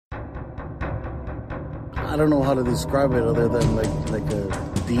I don't know how to describe it other than like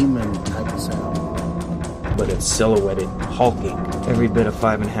a demon type of sound. But it's silhouetted, hulking, every bit of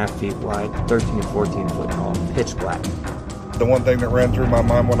 5.5 feet wide, 13 to 14 foot tall, pitch black. The one thing that ran through my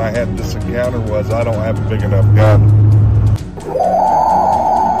mind when I had this encounter was I don't have a big enough gun.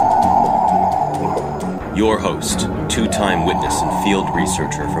 Your host, two-time witness and field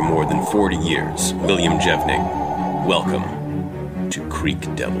researcher for more than 40 years, William Jevning. Welcome to Creek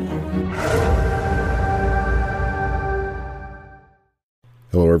Devil.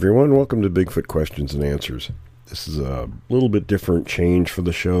 Hello everyone, welcome to Bigfoot Questions and Answers. This is a little bit different change for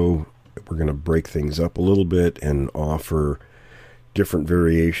the show. We're going to break things up a little bit and offer different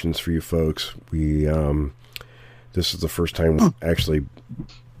variations for you folks. This is the first time actually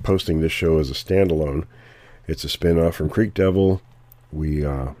posting this show as a standalone. It's a spin-off from Creek Devil. We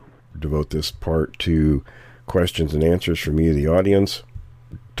devote this part to questions and answers from you, the audience,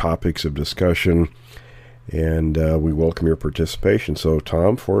 topics of discussion, and we welcome your participation. So,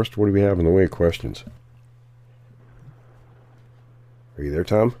 Tom, Forrest, what do we have in the way of questions? Are you there,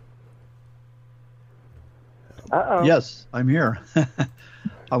 Tom? Uh-oh. Yes, I'm here.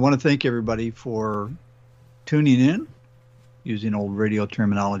 I want to thank everybody for tuning in, using old radio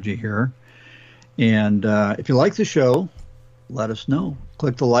terminology here. And if you like the show, let us know.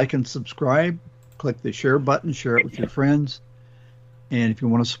 Click the like and subscribe. Click the share button. Share it with your friends. And if you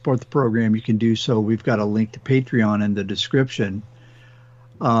want to support the program, you can do so. We've got a link to Patreon in the description.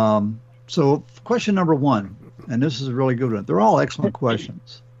 So question number one, and this is a really good one. They're all excellent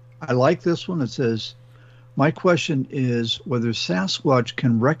questions. I like this one. It says, my question is whether Sasquatch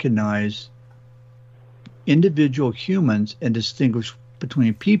can recognize individual humans and distinguish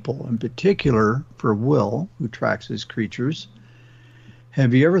between people, in particular for Will, who tracks his creatures.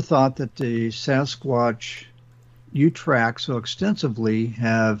 Have you ever thought that the Sasquatch you track so extensively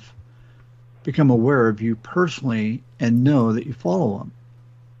have become aware of you personally and know that you follow them?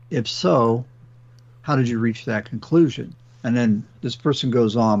 If so, how did you reach that conclusion? And then this person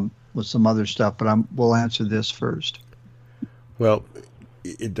goes on with some other stuff, but we'll answer this first. Well,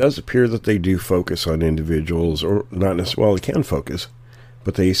 it does appear that they do focus on individuals, or not necessarily, well, they can focus,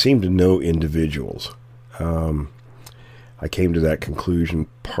 but they seem to know individuals. I came to that conclusion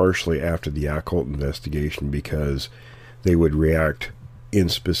partially after the occult investigation because they would react in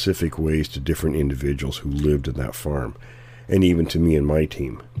specific ways to different individuals who lived in that farm, and even to me and my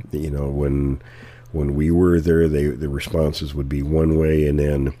team. You know, when we were there, the responses would be one way, and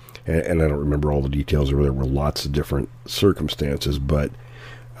then, and I don't remember all the details, or there were lots of different circumstances, but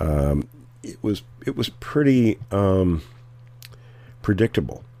it was pretty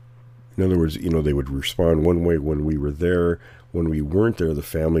predictable. In other words, you know, they would respond one way when we were there. When we weren't there, the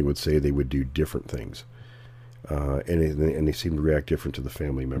family would say they would do different things, and they seemed to react different to the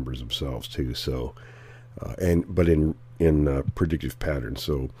family members themselves too. So, but in predictive patterns.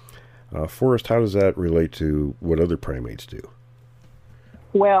 So, Forrest, how does that relate to what other primates do?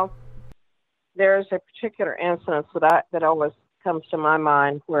 Well, there's a particular instance that always comes to my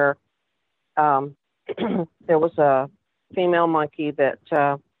mind where there was a female monkey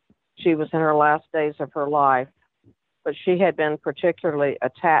that she was in her last days of her life, but she had been particularly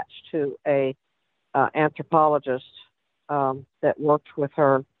attached to a anthropologist that worked with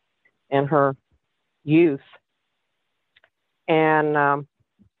her in her youth, and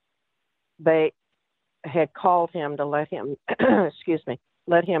they had called him to let him,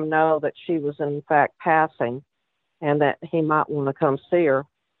 let him know that she was in fact passing, and that he might want to come see her.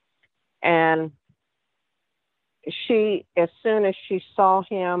 And she, as soon as she saw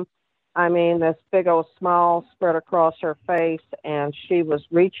him, I mean, this big old smile spread across her face, and she was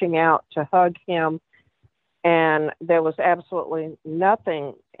reaching out to hug him. And there was absolutely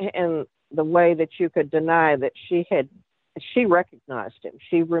nothing in the way that you could deny that she recognized him.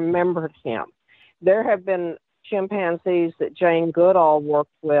 She remembered him. There have been chimpanzees that Jane Goodall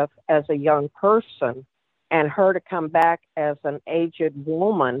worked with as a young person, and her to come back as an aged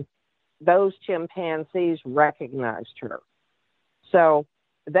woman, those chimpanzees recognized her. So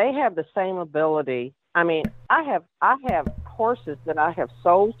they have the same ability. I mean, I have horses that I have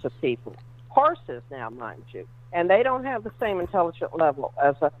sold to people. Horses now, mind you. And they don't have the same intelligent level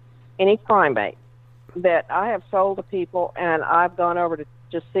as any primate that I have sold to people, and I've gone over to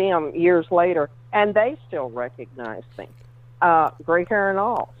see them years later, and they still recognize me, gray hair and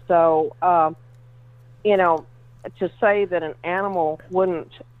all. So, you know, to say that an animal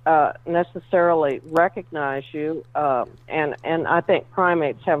wouldn't necessarily recognize you, and I think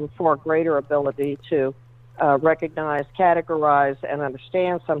primates have a far greater ability to recognize, categorize, and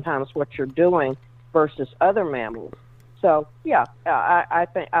understand sometimes what you're doing versus other mammals. So, yeah, I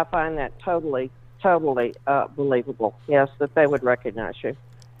think I find that totally totally believable. Yes, that they would recognize you.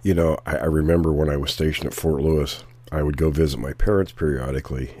 You know, I remember when I was stationed at Fort Lewis, I would go visit my parents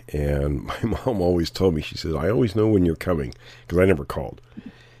periodically, and my mom always told me, she said, I always know when you're coming, because I never called.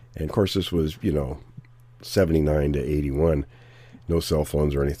 And of course, this was, 79 to 81, no cell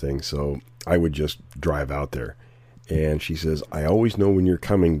phones or anything, so I would just drive out there. And she says, I always know when you're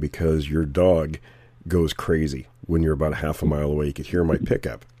coming because your dog goes crazy when you're about a half a mile away. You could hear my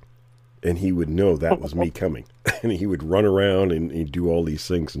pickup. And he would know that was me coming. And he would run around and he'd do all these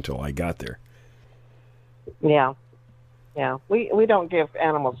things until I got there. Yeah. Yeah. We don't give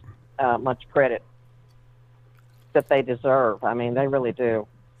animals much credit that they deserve. I mean, they really do.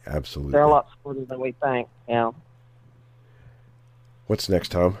 Absolutely. They're a lot smarter than we think. Yeah. What's next,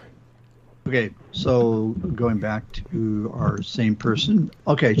 Tom? Okay, so going back to our same person.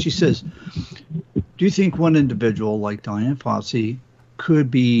 Okay, she says, do you think one individual like Diane Fossey could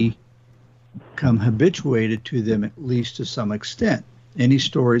become habituated to them at least to some extent? Any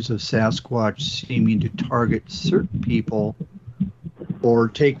stories of Sasquatch seeming to target certain people or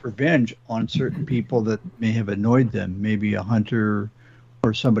take revenge on certain people that may have annoyed them, maybe a hunter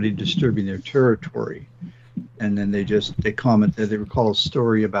or somebody disturbing their territory? And then they comment that they recall a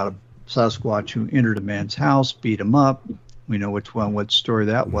story about a Sasquatch who entered a man's house, beat him up. We know what story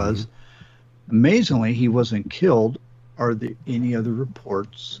that was. Amazingly, he wasn't killed. Are there any other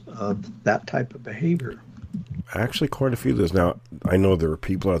reports of that type of behavior? Actually, quite a few of those. Now, I know there are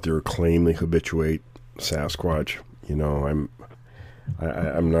people out there who claim they habituate Sasquatch. I'm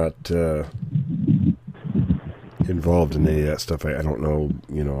not involved in any of that stuff. I don't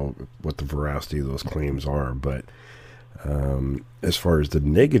know, what the veracity of those claims are, but as far as the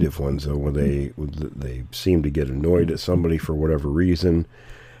negative ones, though, when they seem to get annoyed at somebody for whatever reason,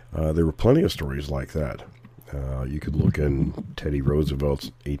 there were plenty of stories like that. You could look in Teddy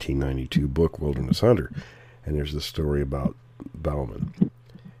Roosevelt's 1892 book, Wilderness Hunter, and there's this story about Bauman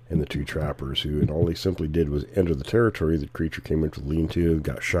and the two trappers and all they simply did was enter the territory. The creature came into the lean-to,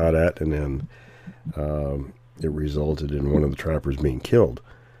 got shot at, and then it resulted in one of the trappers being killed.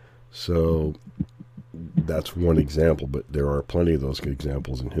 So that's one example, but there are plenty of those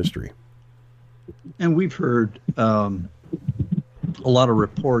examples in history. And we've heard a lot of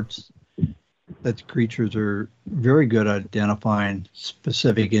reports that the creatures are very good at identifying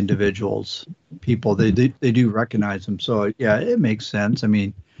specific individuals, people. They do recognize them. So, yeah, it makes sense. I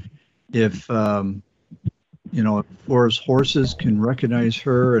mean, if Forrest horses can recognize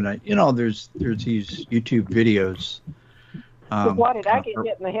her, and there's these YouTube videos. So why did I get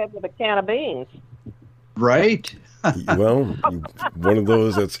hit in the head with a can of beans? Right. Well, one of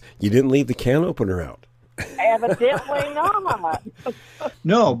those you didn't leave the can opener out. Evidently not.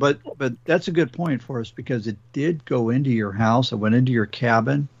 No, but that's a good point for us, because it did go into your house. It went into your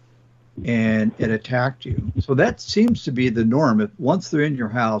cabin, and it attacked you. So that seems to be the norm. If once they're in your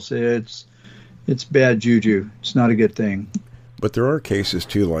house, it's bad juju. It's not a good thing. But there are cases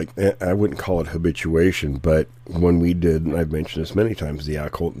too, like, I wouldn't call it habituation, but when we did, and I've mentioned this many times, the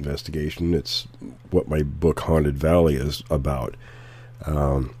occult investigation, it's what my book Haunted Valley is about.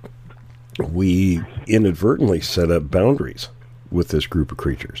 We inadvertently set up boundaries with this group of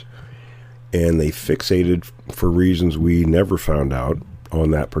creatures, and they fixated for reasons we never found out on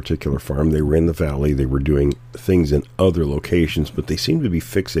that particular farm. They were in the valley, they were doing things in other locations, but they seemed to be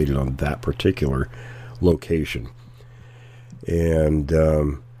fixated on that particular location. And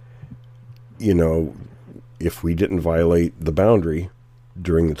if we didn't violate the boundary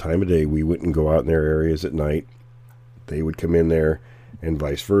during the time of day, we wouldn't go out in their areas at night. They would come in there, and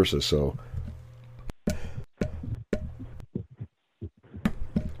vice versa. So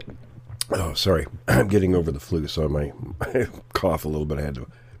sorry, I'm getting over the flu, so I might cough a little bit. I had to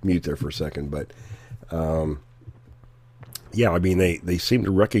mute there for a second, but yeah, I mean, they seemed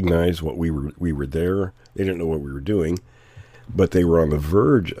to recognize what we were there. They didn't know what we were doing, but they were on the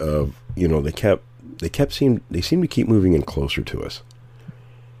verge of, they seemed to keep moving in closer to us.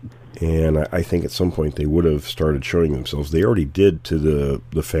 And I think at some point they would have started showing themselves. They already did to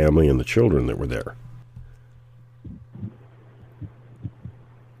the family and the children that were there.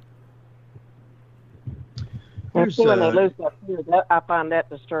 When they lose that fear, I find that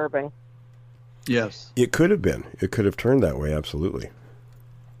disturbing. Yes. It could have been. It could have turned that way, absolutely.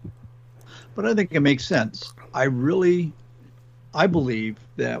 But I think it makes sense. I believe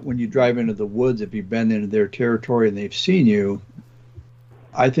that when you drive into the woods, if you've been into their territory and they've seen you,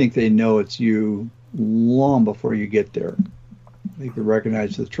 I think they know it's you long before you get there. They can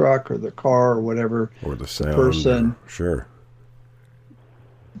recognize the truck or the car or whatever. Or the sound. Person. Sure.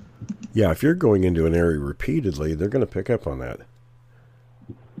 Yeah, if you're going into an area repeatedly, they're going to pick up on that.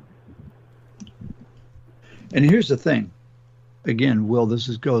 And here's the thing. Again, Will,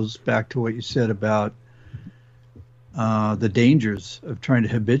 goes back to what you said about the dangers of trying to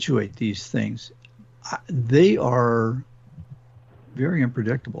habituate these things. They are very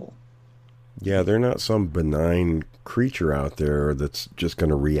unpredictable. Yeah, they're not some benign creature out there that's just going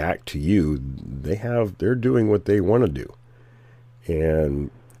to react to you. They're doing what they want to do.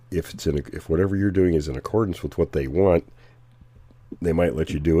 And if whatever you're doing is in accordance with what they want, they might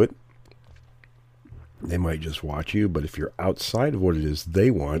let you do it. They might just watch you, but if you're outside of what it is they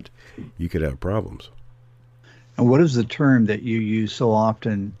want, you could have problems. And what is the term that you use so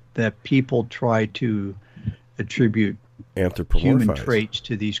often that people try to attribute human traits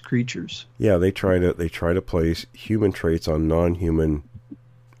to these creatures? Yeah, they try to place human traits on non-human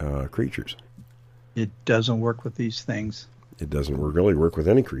creatures. It doesn't work with these things. It doesn't really work with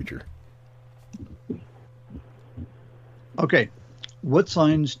any creature. Okay. What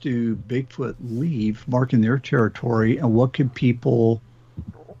signs do Bigfoot leave marking their territory, and what can people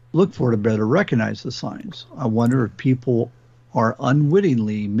look for to better recognize the signs? I wonder if people are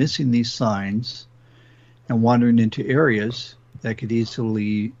unwittingly missing these signs and wandering into areas that could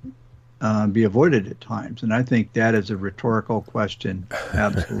easily be avoided at times. And I think that is a rhetorical question.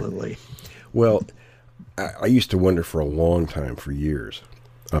 Absolutely. Well, I used to wonder for a long time, for years,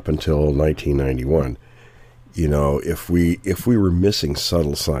 up until 1991, if we were missing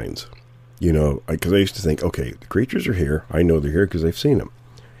subtle signs, because I used to think, okay, the creatures are here. I know they're here because I've seen them.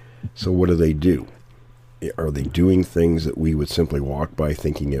 So what do? Are they doing things that we would simply walk by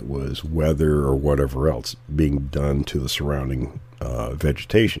thinking it was weather or whatever else being done to the surrounding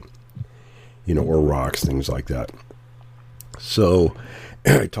vegetation, or rocks, things like that? So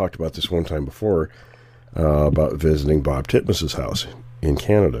I talked about this one time before about visiting Bob Titmus's house in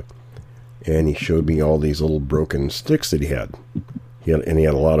Canada. And he showed me all these little broken sticks that he had. He had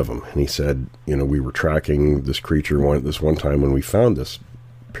a lot of them. And he said, we were tracking this creature this one time when we found this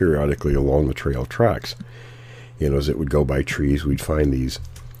periodically along the trail tracks. As it would go by trees, we'd find these.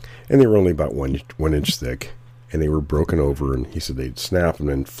 And they were only about one inch thick. And they were broken over. And he said they'd snap and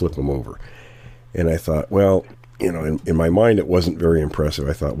then flip them over. And I thought, well, in my mind, it wasn't very impressive.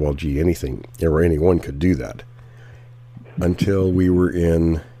 I thought, well, gee, anyone could do that. Until we were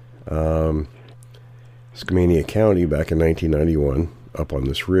in Skamania County back in 1991, up on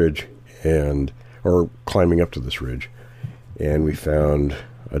this ridge, or climbing up to this ridge, and we found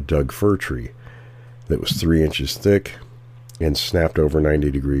a Doug fir tree that was 3 inches thick and snapped over 90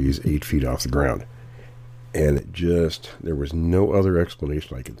 degrees, 8 feet off the ground. And there was no other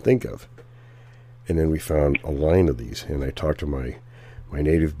explanation I could think of. And then we found a line of these, and I talked to my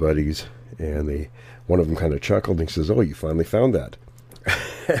native buddies, and one of them kind of chuckled, and he says, "Oh, you finally found that."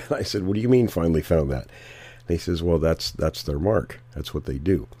 And I said, "What do you mean finally found that?" And he says, "Well, that's their mark. That's what they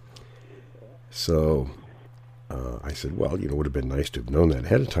do." So I said, "Well, it would have been nice to have known that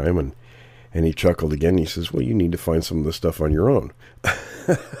ahead of time." And he chuckled again. And he says, "Well, you need to find some of this stuff on your own."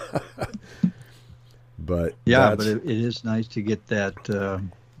 But it is nice to get that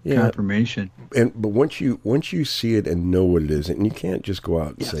confirmation. But once you see it and know what it is, and you can't just go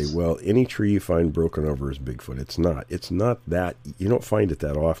out and say, "Well, any tree you find broken over is Bigfoot." It's not. It's not that. You don't find it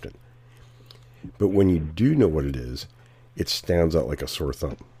that often. But when you do know what it is, it stands out like a sore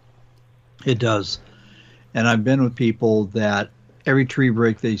thumb. It does. And I've been with people that every tree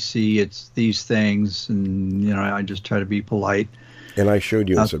break they see, it's these things, and I just try to be polite. And I showed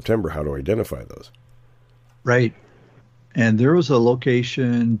you in September how to identify those. Right. And there was a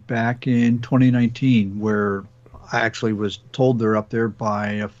location back in 2019 where I actually was told they're up there by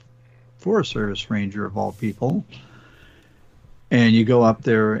a Forest Service ranger of all people. And you go up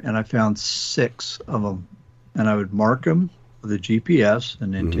there, and I found 6 of them. And I would mark them with a GPS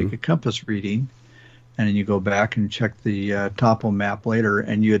and then take a compass reading. And then you go back and check the topo map later,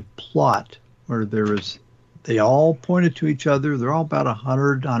 and you'd plot where they all pointed to each other. They're all about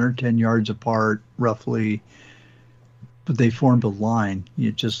 100, 110 yards apart, roughly. But they formed a line.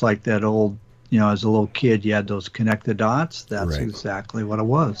 Just like that old, as a little kid, you had those connect the dots. That's right. Exactly what it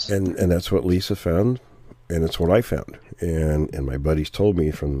was. And that's what Lisa found, and it's what I found. And my buddies told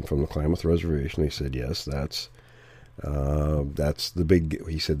me from the Klamath Reservation, they said, yes, that's the big,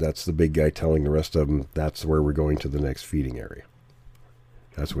 he said, that's the big guy telling the rest of them that's where we're going to the next feeding area.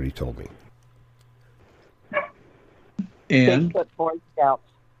 That's what he told me. And Bigfoot Boy Scouts.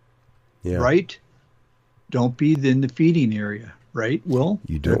 Yeah. Right? Don't be in the feeding area, right, Will?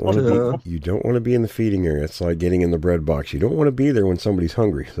 You don't want to be in the feeding area. It's like getting in the bread box. You don't want to be there when somebody's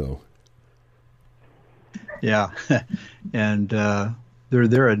hungry. So, yeah, and they're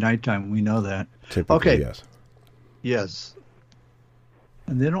there at nighttime. We know that. Typically, okay. Yes. Yes.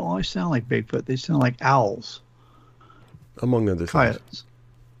 And they don't always sound like Bigfoot. They sound like owls. Among other things. Coyotes.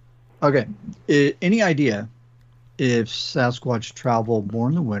 Okay. Any idea if Sasquatch traveled more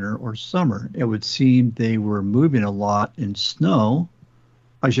in the winter or summer? It would seem they were moving a lot in snow.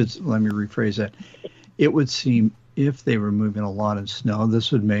 Let me rephrase that. It would seem if they were moving a lot in snow,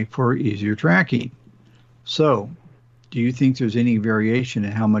 this would make for easier tracking. So, do you think there's any variation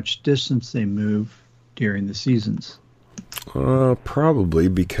in how much distance they move during the seasons? Probably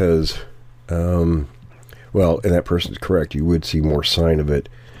because, and that person's correct. You would see more sign of it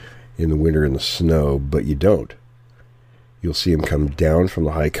in the winter in the snow, but you don't. You'll see them come down from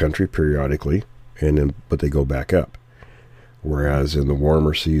the high country periodically, but they go back up. Whereas in the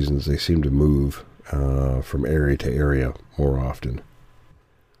warmer seasons, they seem to move from area to area more often.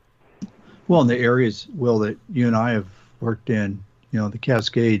 Well, in the areas, Will, that you and I have worked in, the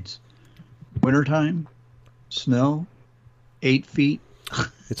Cascades, wintertime, snow, 8 feet.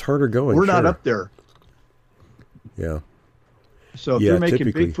 It's harder going. We're not up there. Yeah. So if you're making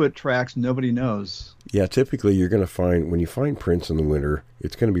Bigfoot tracks, nobody knows. Yeah, typically you're going to find, when you find prints in the winter,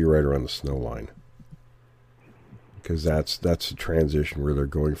 it's going to be right around the snow line. Because that's a transition where they're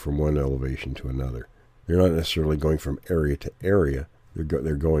going from one elevation to another. They're not necessarily going from area to area.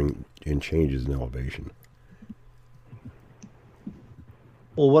 They're going in changes in elevation.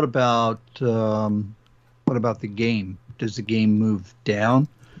 Well, what about the game? Does the game move down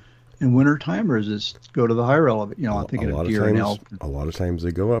in wintertime, or does it go to the higher elevation? I'm thinking of deer and elk. A lot of times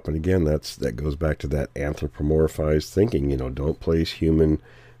they go up, and again, that goes back to that anthropomorphized thinking. Don't place human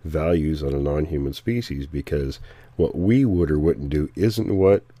values on a non-human species, because what we would or wouldn't do isn't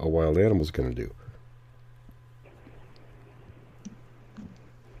what a wild animal is going to do.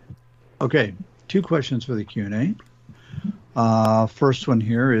 Okay, 2 questions for the Q&A. First one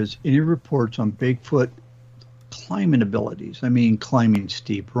here is, any reports on Bigfoot climbing abilities? I mean, climbing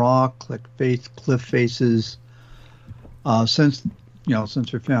steep rock, cliff faces. Since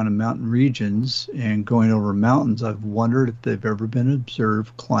they're found in mountain regions and going over mountains, I've wondered if they've ever been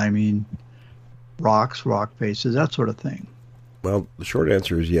observed climbing rocks, rock faces, that sort of thing. Well, the short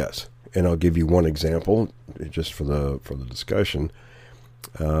answer is yes, and I'll give you one example just for the discussion.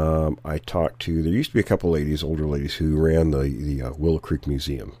 I talked to, there used to be a couple ladies, older ladies, who ran the Willow Creek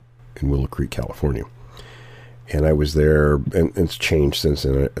Museum in Willow Creek, California. And I was there, and it's changed since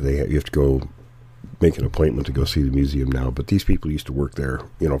then. You have to go make an appointment to go see the museum now. But these people used to work there,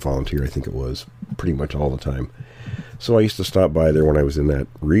 volunteer, I think it was, pretty much all the time. So I used to stop by there when I was in that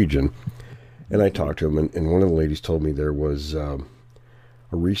region, and I talked to them. And one of the ladies told me there was a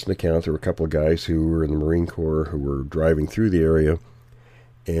recent account. There were a couple of guys who were in the Marine Corps who were driving through the area,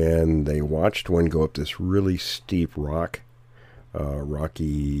 and they watched one go up this really steep rocky,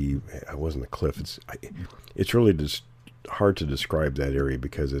 it wasn't a cliff. It's really just hard to describe that area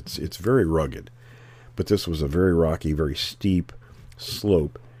because it's very rugged. But this was a very rocky, very steep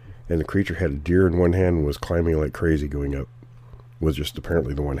slope, and the creature had a deer in one hand and was climbing like crazy going up with just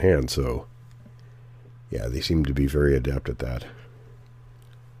apparently the one hand. So, yeah, they seem to be very adept at that.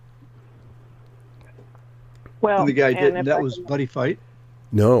 Well, and the guy didn't. That was Buddy Fight.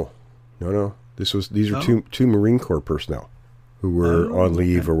 No. These are two Marine Corps personnel who were on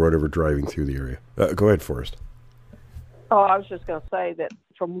leave or whatever driving through the area. Go ahead, Forrest. Oh, I was just going to say that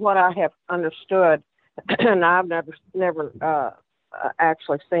from what I have understood, and I've never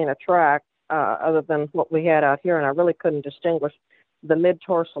actually seen a track other than what we had out here, and I really couldn't distinguish the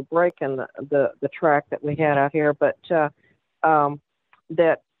mid-tarsal break and the track that we had out here, but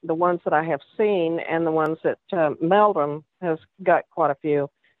that the ones that I have seen and the ones that Meldon has got quite a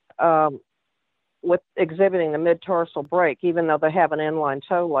few, with exhibiting the mid-tarsal break, even though they have an inline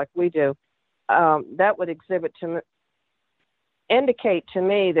toe like we do, that would indicate to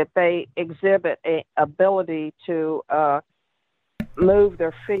me that they exhibit a ability to move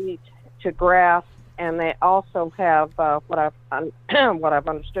their feet, to grasp, and they also have what I've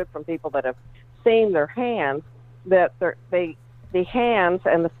understood from people that have seen their hands, that the hands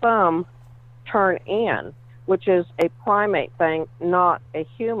and the thumb turn in, which is a primate thing, not a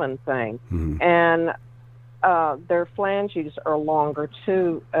human thing. Mm-hmm. And their phalanges are longer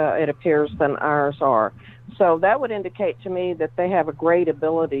too, it appears, than ours are. So that would indicate to me that they have a great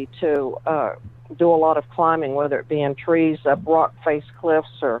ability to do a lot of climbing, whether it be in trees, up rock face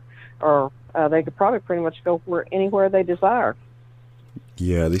cliffs, or they could probably pretty much go anywhere they desire.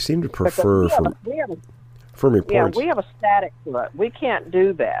 Yeah, they seem to prefer from reports. Yeah, we have a static foot. We can't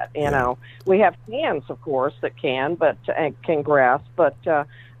do that. You know, we have hands, of course, that can grasp, but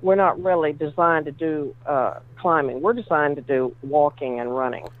we're not really designed to do climbing. We're designed to do walking and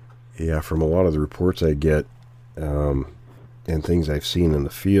running. Yeah, from a lot of the reports I get, and things I've seen in the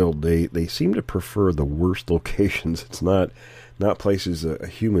field, they seem to prefer the worst locations. It's not places a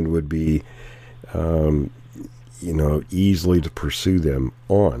human would be, easily to pursue them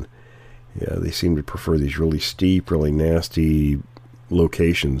on. Yeah, they seem to prefer these really steep, really nasty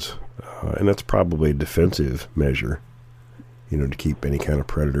locations, and that's probably a defensive measure, to keep any kind of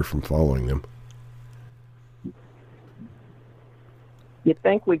predator from following them. You'd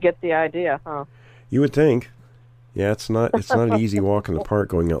think we get the idea, huh? You would think. Yeah, it's not an easy walk in the park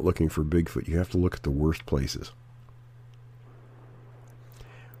going out looking for Bigfoot. You have to look at the worst places.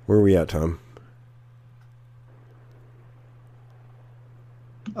 Where are we at, Tom?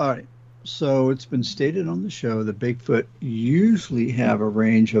 All right. So it's been stated on the show that Bigfoot usually have a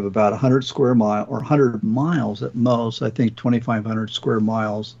range of about 100 square mile or 100 miles at most. I think 2,500 square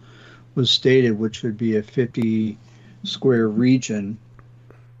miles was stated, which would be a 50 square region.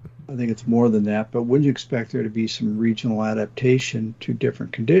 I think it's more than that, but wouldn't you expect there to be some regional adaptation to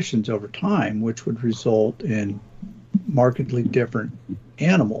different conditions over time, which would result in markedly different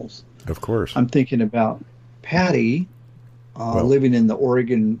animals? Of course. I'm thinking about Patty living in the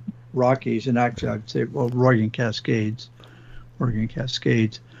Oregon Rockies, and actually I'd say, Oregon Cascades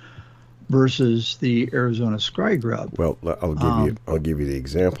versus the Arizona scry grub. Well, I'll give you the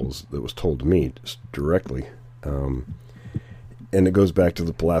examples that was told to me just directly, and it goes back to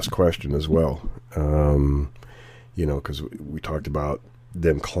the last question as well. Because we talked about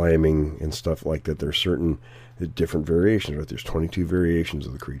them climbing and stuff like that. There's certain different variations, right? There's 22 variations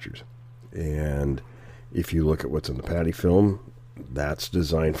of the creatures, and if you look at what's in the Patty film, that's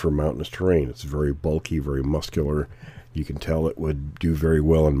designed for mountainous terrain. It's very bulky, very muscular. You can tell it would do very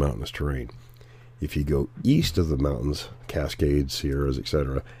well in mountainous terrain. If you go east of the mountains, Cascades, Sierras,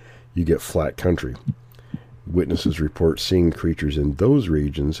 etc., you get flat country. Witnesses report seeing creatures in those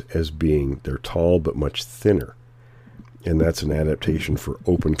regions as they're tall but much thinner. And that's an adaptation for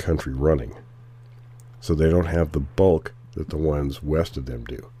open country running. So they don't have the bulk that the ones west of them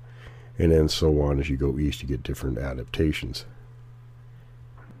do. And then so on, as you go east, you get different adaptations.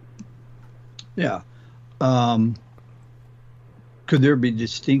 Yeah. Could there be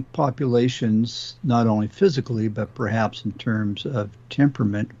distinct populations, not only physically, but perhaps in terms of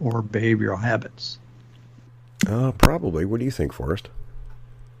temperament or behavioral habits? Probably. What do you think, Forrest?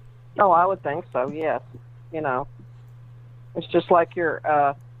 Oh, I would think so, yes. It's just like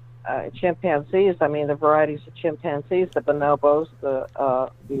your chimpanzees. I mean, the varieties of chimpanzees, the bonobos,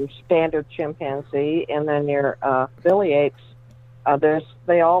 your standard chimpanzee, and then your billy apes.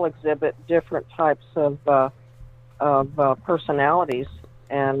 They all exhibit different types of personalities,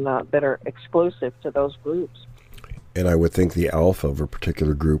 and that are exclusive to those groups. And I would think the alpha of a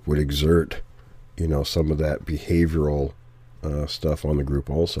particular group would exert, some of that behavioral stuff on the group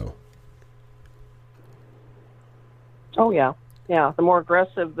also. Oh yeah. The more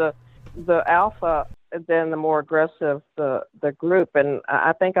aggressive the alpha, then the more aggressive the group. And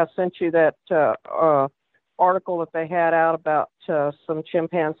I think I sent you that article that they had out about some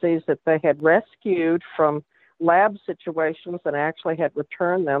chimpanzees that they had rescued from lab situations and actually had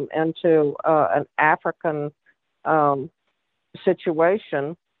returned them into an African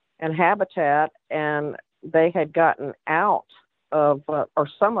situation and habitat, and they had gotten out of, or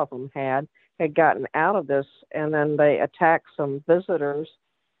some of them had gotten out of this, and then they attacked some visitors.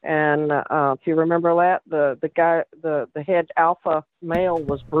 And if you remember that, the head alpha male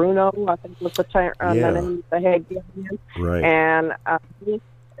was Bruno, I think was the name they had given him. Right. And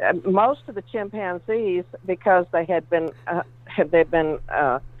most of the chimpanzees, because they had been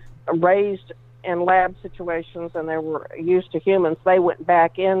raised in lab situations and they were used to humans, they went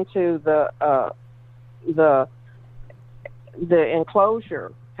back into the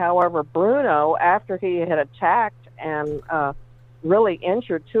enclosure. However, Bruno, after he had attacked and really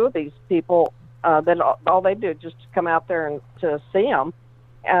injured two of these people, that all they did just to come out there and to see them,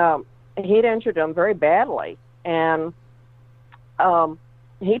 he'd injured them very badly, and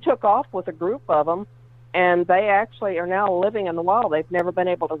he took off with a group of them, and they actually are now living in the wild. They've never been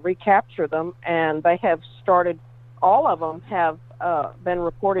able to recapture them, and they have started. All of them have been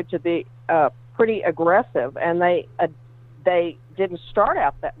reported to be pretty aggressive, and they didn't start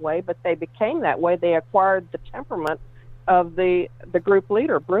out that way, but they became that way. They acquired the temperament of the group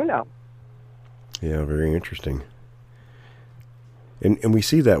leader, Bruno. Yeah, very interesting. And we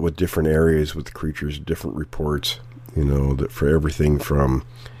see that with different areas with the creatures, different reports, that for everything from,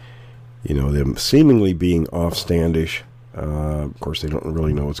 them seemingly being offstandish. Of course, they don't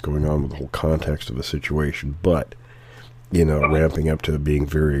really know what's going on with the whole context of the situation, but, ramping up to being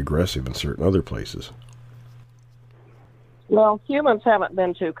very aggressive in certain other places. Well, humans haven't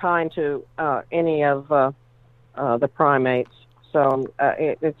been too kind to any of the primates. So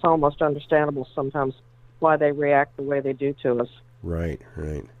it's almost understandable sometimes why they react the way they do to us. Right,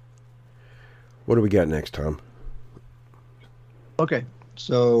 right. What do we got next, Tom? Okay,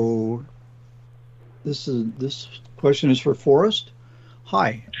 so this question is for Forrest.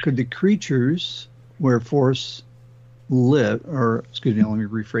 Hi, could the creatures where forests live, or excuse me, let me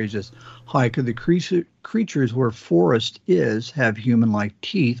rephrase this. Hi, could the creatures where forest is have human-like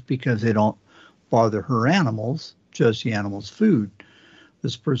teeth because they don't bother her animals, just the animals' food?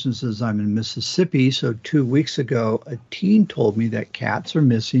 This person says, I'm in Mississippi, so 2 weeks ago, a teen told me that cats are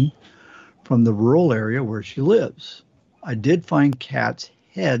missing from the rural area where she lives. I did find cats'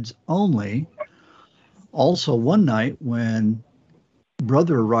 heads only. Also, one night when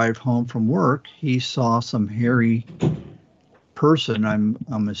brother arrived home from work, he saw some hairy person,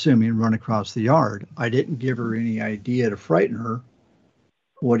 I'm assuming, run across the yard. I didn't give her any idea to frighten her.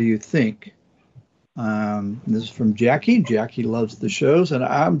 What do you think? This is from Jackie. Jackie loves the shows, and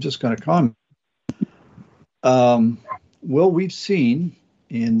I'm just going to comment. Well, we've seen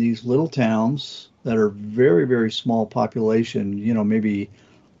in these little towns that are very, very small population, maybe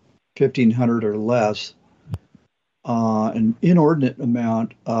 1,500 or less, an inordinate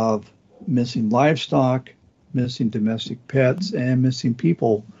amount of missing livestock, missing domestic pets, and missing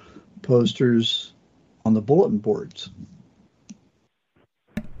people posters on the bulletin boards.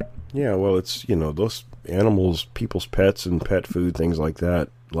 Yeah, well, it's, those animals, people's pets and pet food, things like that,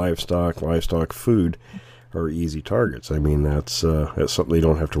 livestock food are easy targets. I mean, that's something they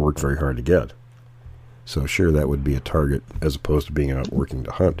don't have to work very hard to get. So sure, that would be a target as opposed to being out working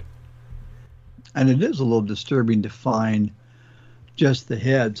to hunt. And it is a little disturbing to find just the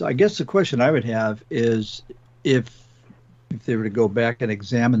heads. I guess the question I would have is if they were to go back and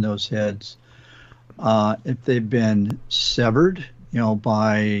examine those heads, if they've been severed,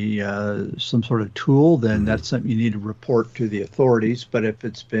 by some sort of tool, then that's something you need to report to the authorities. But if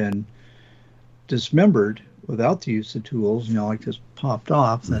it's been dismembered without the use of tools, like just popped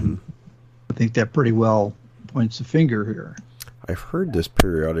off, then I think that pretty well points the finger here. I've heard this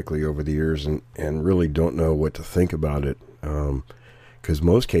periodically over the years and really don't know what to think about it, because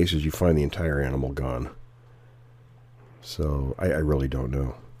most cases you find the entire animal gone. So I really don't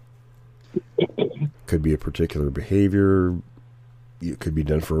know. Could be a particular behavior. It could be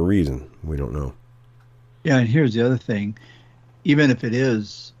done for a reason. We don't know. Yeah, and here's the other thing. Even if it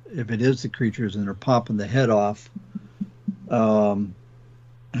is the creatures and they're popping the head off,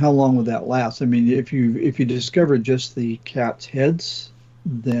 how long would that last? I mean, if you discover just the cat's heads,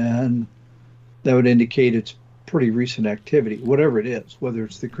 then that would indicate it's pretty recent activity, whatever it is, whether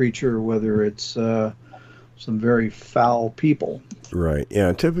it's the creature or whether it's some very foul people. Right. Yeah.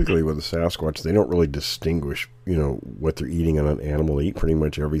 And typically with the Sasquatch, they don't really distinguish, what they're eating on an animal. They eat pretty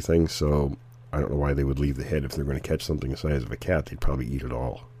much everything. So I don't know why they would leave the head. If they're going to catch something the size of a cat, they'd probably eat it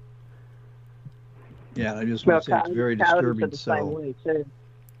all. Yeah. I just want to say it's very disturbing. So.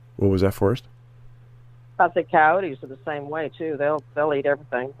 What was that, Forrest? I think coyotes are the same way too. They'll eat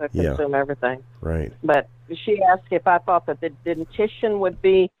everything. They consume everything. Right. But she asked if I thought that the dentition would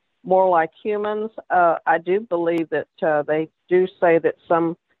be more like humans. I do believe that they do say that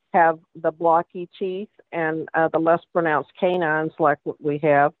some have the blocky teeth and the less pronounced canines like what we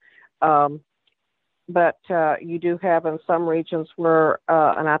have. But you do have in some regions where,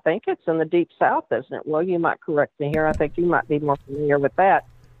 and I think it's in the deep south, isn't it? Well, you might correct me here. I think you might be more familiar with that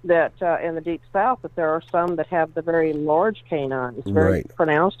in the deep south, that there are some that have the very large canines, very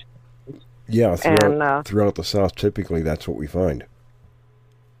pronounced. Yeah, throughout the south, typically that's what we find.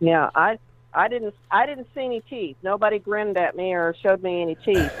 Yeah, I didn't see any teeth. Nobody grinned at me or showed me any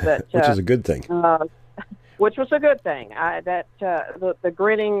teeth, but which is a good thing. Which was a good thing. The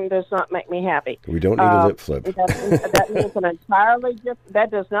grinning does not make me happy. We don't need a lip flip. That means an entirely different.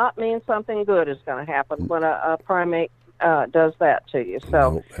 That does not mean something good is going to happen when a primate does that to you. So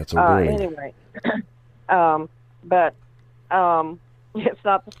no, that's a warning. Anyway, but it's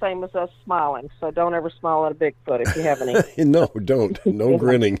not the same as us smiling. So don't ever smile at a Bigfoot if you have any. No, don't. No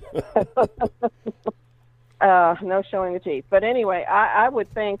grinning. No showing the teeth. But anyway, I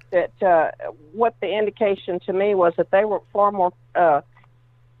would think that what the indication to me was that they were far more. They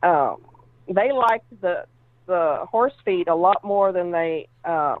liked the horse feed a lot more than they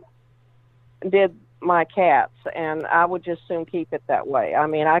did my cats, and I would just soon keep it that way. I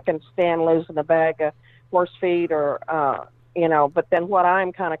mean, I can stand losing a bag of horse feed or. But then what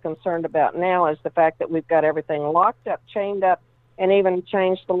I'm kind of concerned about now is the fact that we've got everything locked up, chained up, and even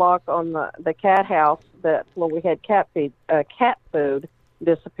changed the lock on the cat house where we had cat food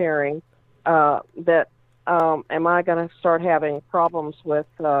disappearing. Am I going to start having problems with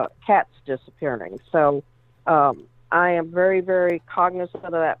cats disappearing? So I am very, very cognizant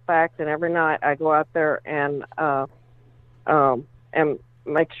of that fact, and every night I go out there and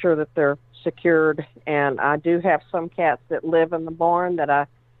make sure that they're secured. And I do have some cats that live in the barn that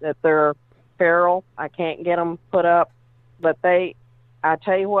they're feral. I can't get them put up, but I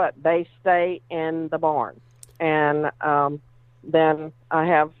tell you what, they stay in the barn. And then I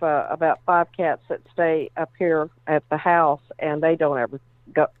have about 5 cats that stay up here at the house, and they don't ever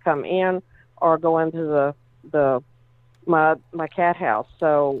come in or go into my cat house.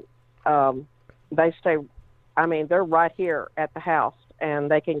 So they stay. I mean, they're right here at the house,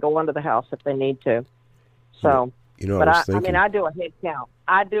 and they can go into the house if they need to. So, but I mean, I do a head count.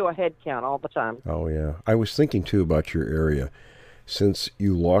 I do a head count all the time. Oh yeah, I was thinking too about your area. Since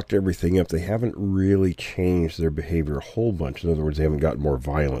you locked everything up, they haven't really changed their behavior a whole bunch. In other words, they haven't gotten more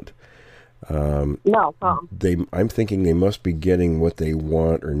violent. No. I'm thinking they must be getting what they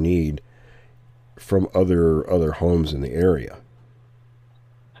want or need from other homes in the area,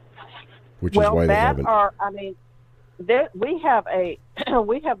 which is why they haven't. We have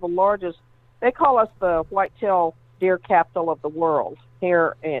the largest. They call us the whitetail deer capital of the world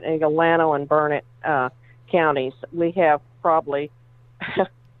here in Yolano and Burnett counties. We have probably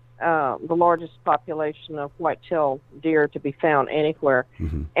the largest population of whitetail deer to be found anywhere.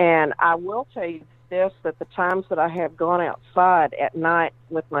 Mm-hmm. And I will tell you this, that the times that I have gone outside at night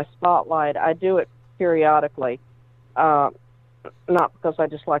with my spotlight, I do it periodically. Not because I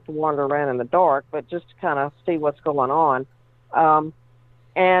just like to wander around in the dark, but just to kind of see what's going on.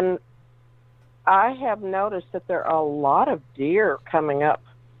 And I have noticed that there are a lot of deer coming up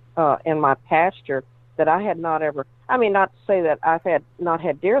in my pasture that I had not ever. I mean, not to say that I've not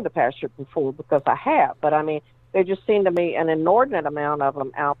had deer in the pasture before, because I have, but I mean, there just seem to be an inordinate amount of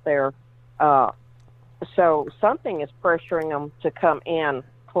them out there. So something is pressuring them to come in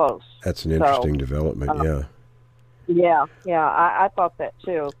close. That's an interesting development, yeah. Yeah, I thought that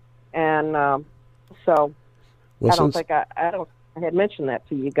too. And so I don't think I had mentioned that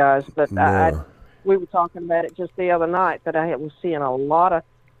to you guys, but no. We were talking about it just the other night, that I was seeing a lot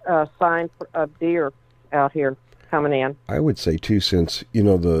of signs of deer out here coming in. I would say too, since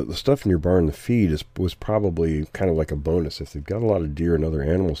the stuff in your barn, the feed was probably kind of like a bonus. If they've got a lot of deer and other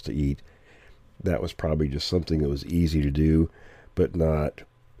animals to eat, that was probably just something that was easy to do, but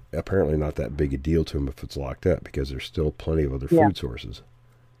apparently not that big a deal to them if it's locked up, because there's still plenty of other food sources.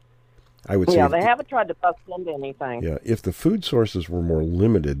 I would say they haven't tried to bust into anything. Yeah, if the food sources were more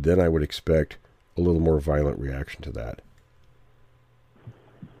limited, then I would expect a little more violent reaction to that.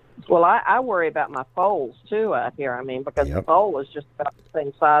 Well, I worry about my foals too out here. I mean, because the foal is just about the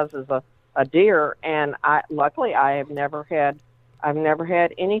same size as a deer, and luckily I've never had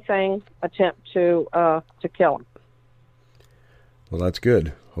anything attempt to kill them. Well, that's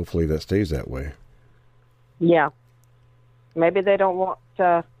good. Hopefully that stays that way. Yeah, maybe they don't want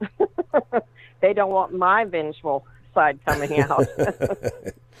they don't want my vengeful side coming out.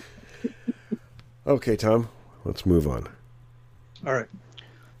 Okay, Tom, let's move on. All right.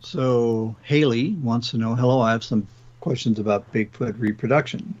 So Haley wants to know, hello, I have some questions about Bigfoot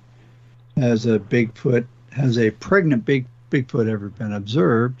reproduction. Has a pregnant Bigfoot ever been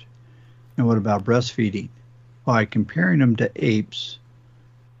observed? And what about breastfeeding? By comparing them to apes,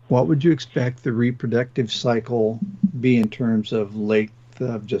 what would you expect the reproductive cycle be in terms of length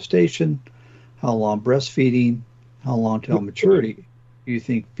of gestation, how long breastfeeding, how long till maturity? Do you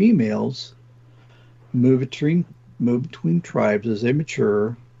think females move between tribes as they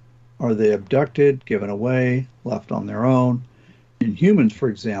mature? Are they abducted, given away, left on their own? In humans, for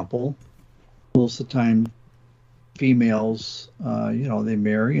example, most of the time females, they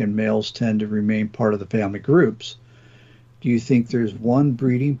marry, and males tend to remain part of the family groups. Do you think there's one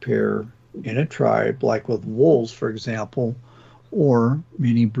breeding pair in a tribe, like with wolves, for example, or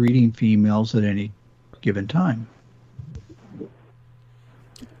many breeding females at any given time?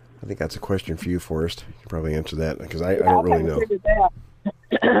 I think that's a question for you, Forrest. You can probably answer that, because I don't really know.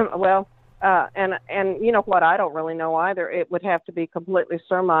 Well, and you know what? I don't really know either. It would have to be completely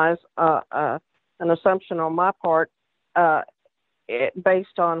surmised, an assumption on my part,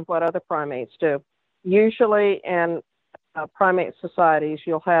 based on what other primates do. Usually, in primate societies,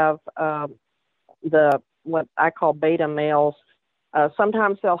 you'll have what I call beta males.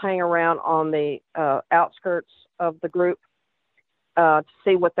 Sometimes they'll hang around on the outskirts of the group to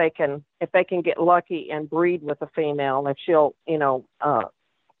see if they can get lucky and breed with a female, if she'll,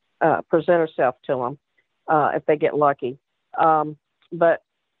 present herself to them, if they get lucky. But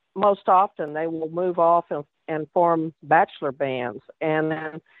most often they will move off and form bachelor bands. And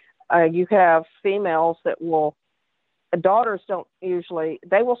then you have females that will daughters don't usually,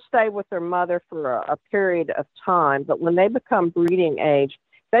 they will stay with their mother for a period of time, but when they become breeding age,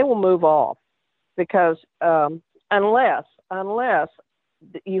 they will move off because unless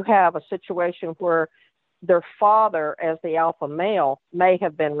you have a situation where their father as the alpha male may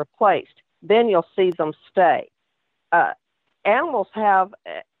have been replaced, then you'll see them stay. Animals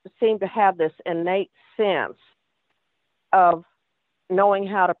seem to have this innate sense of knowing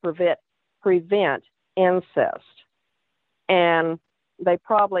how to prevent incest. And they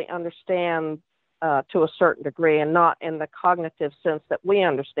probably understand to a certain degree, and not in the cognitive sense that we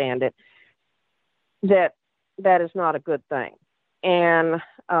understand it, that is not a good thing. And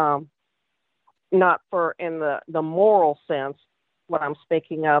not for in the moral sense, what I'm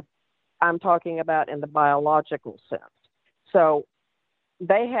speaking of, I'm talking about in the biological sense. So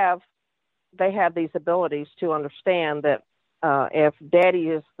they have these abilities to understand that if daddy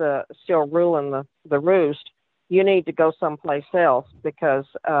is still ruling the roost, you need to go someplace else because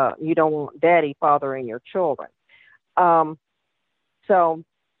you don't want daddy fathering your children. So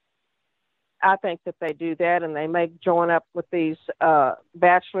I think that they do that, and they may join up with these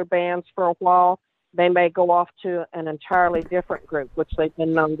bachelor bands for a while. They may go off to an entirely different group, which they've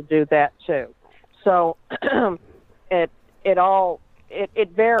been known to do that too. So it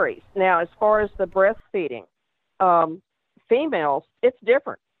varies. Now, as far as the breastfeeding, females, it's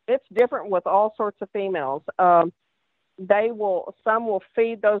different. It's different with all sorts of females. Some will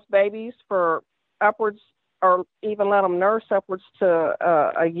feed those babies for upwards, or even let them nurse upwards to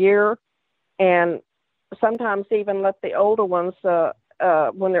a year, and sometimes even let the older ones,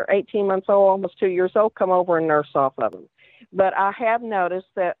 when they're 18 months old, almost 2 years old, come over and nurse off of them. But I have noticed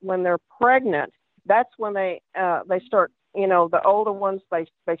that when they're pregnant, that's when they start. The older ones, they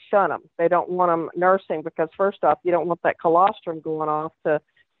shun them. They don't want them nursing because, first off, you don't want that colostrum going off to.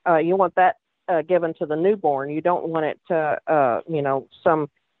 You want that given to the newborn. You don't want it to, some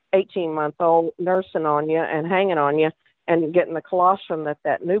 18-month-old nursing on you and hanging on you and getting the colostrum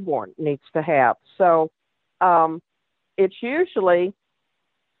that newborn needs to have. So it's usually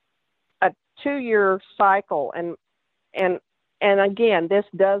a 2-year cycle, and again, this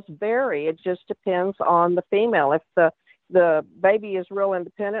does vary. It just depends on the female. If the baby is real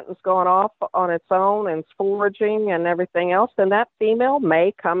independent and is going off on its own and is foraging and everything else, then that female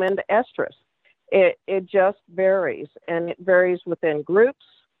may come into estrus. It just varies, and it varies within groups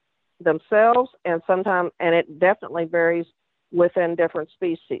themselves, and it definitely varies within different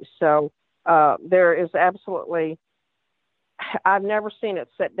species. So there is absolutely, I've never seen it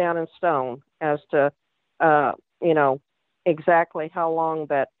set down in stone as to, exactly how long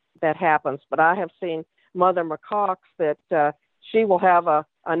that happens. But I have seen mother macaques that she will have a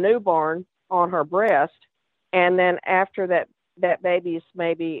newborn on her breast, and then after that baby's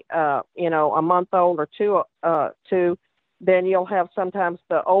maybe a month old or two, then you'll have sometimes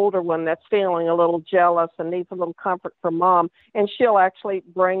the older one that's feeling a little jealous and needs a little comfort from mom, and she'll actually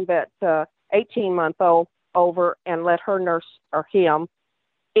bring that 18-month-old over and let her nurse, or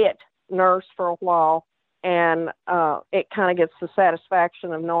nurse for a while. And it kind of gets the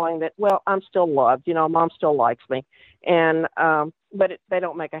satisfaction of knowing that, well, I'm still loved, mom still likes me. And but they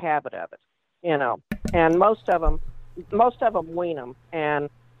don't make a habit of it, And most of them wean them. And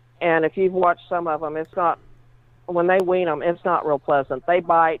if you've watched some of them, it's not, when they wean them, it's not real pleasant. They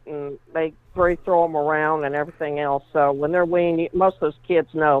bite and they throw them around and everything else. So when they're weaned, most of those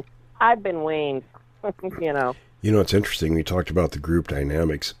kids know, I've been weaned, It's interesting. We talked about the group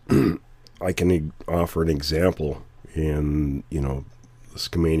dynamics. I can offer an example in, the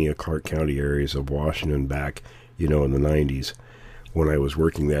Skamania, Clark County areas of Washington back, in the 90s when I was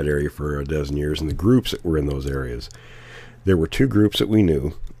working that area for a dozen years, and the groups that were in those areas. There were 2 groups that we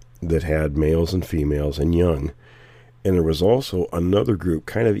knew that had males and females and young, and there was also another group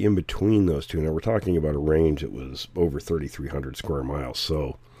kind of in between those two. Now we're talking about a range that was over 3,300 square miles,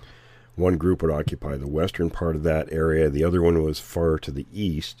 so one group would occupy the western part of that area, the other one was far to the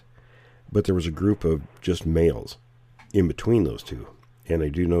east. But there was a group of just males in between those two. And I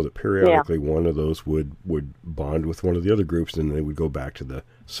do know that periodically one of those would bond with one of the other groups, and they would go back to the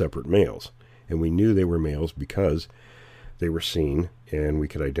separate males. And we knew they were males because they were seen, and we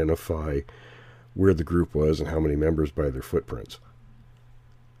could identify where the group was and how many members by their footprints.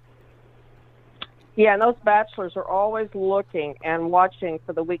 Yeah, and those bachelors are always looking and watching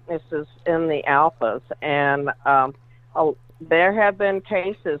for the weaknesses in the alphas. And there have been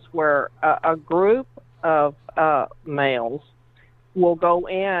cases where a group of males will go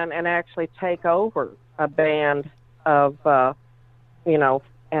in and actually take over a band of,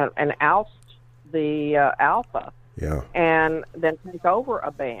 and oust the alpha. Yeah. And then take over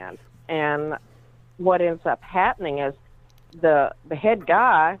a band. And what ends up happening is the head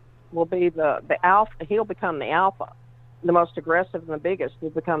guy will be the alpha. He'll become the alpha. The most aggressive and the biggest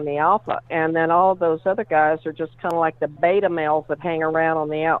will become the alpha. And then all those other guys are just kind of like the beta males that hang around on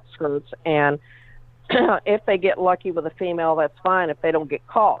the outskirts. And if they get lucky with a female, that's fine if they don't get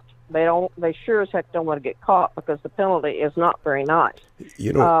caught. They sure as heck don't want to get caught, because the penalty is not very nice.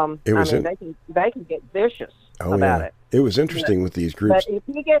 You know, they can get vicious about it. It was interesting with these groups. But if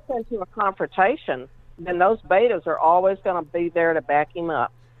he gets into a confrontation, then those betas are always going to be there to back him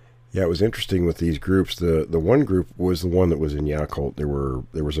up. Yeah, it was interesting with these groups. The one group was the one that was in Yakult.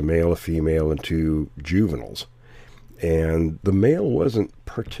 There was a male, a female, and 2 juveniles. And the male wasn't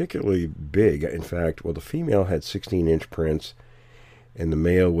particularly big. In fact, the female had 16-inch prints, and the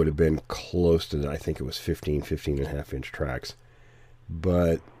male would have been close to, I think it was 15 and a half inch tracks.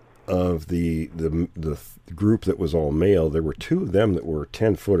 But of the group that was all male, there were 2 of them that were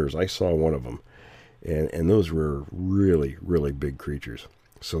 10-footers. I saw one of them, and those were really, really big creatures.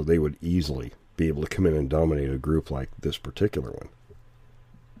 So they would easily be able to come in and dominate a group like this particular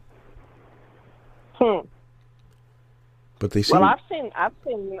one. But they seem... Well, I've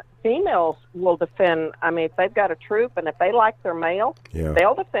seen females will defend. I mean, if they've got a troop and if they like their male,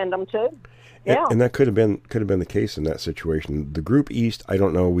 they'll defend them too. Yeah, and that could have been the case in that situation. The group east, I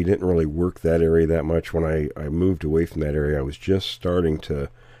don't know. We didn't really work that area that much. When I moved away from that area, I was just starting to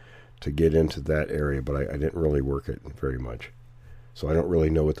get into that area, but I didn't really work it very much. So I don't really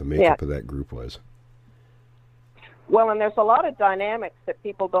know what the makeup of that group was. Well, and there's a lot of dynamics that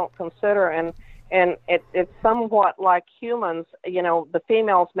people don't consider, and it's somewhat like humans. You know, the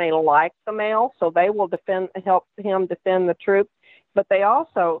females may like the male, so they will help him defend the troop. But they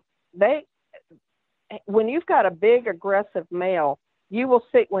also, when you've got a big aggressive male, you will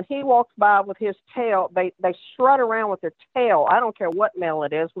see when he walks by with his tail, they strut around with their tail. I don't care what male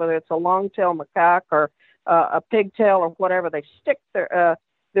it is, whether it's a long-tailed macaque or a pigtail or whatever. They stick their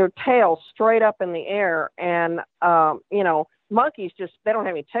tail straight up in the air, and monkeys they don't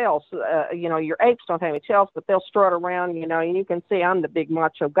have any tails. Your apes don't have any tails, but they'll strut around. And you can see I'm the big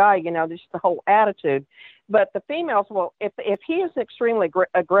macho guy. Just the whole attitude. But the females will, if he is an extremely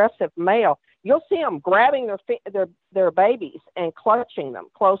aggressive male, you'll see them grabbing their babies and clutching them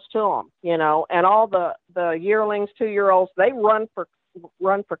close to them. And all the yearlings, 2-year-olds, they run for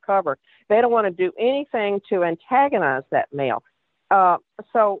cover. They don't want to do anything to antagonize that male.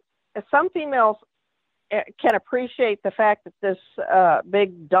 So some females can appreciate the fact that this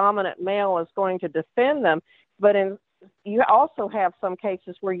big dominant male is going to defend them, but you also have some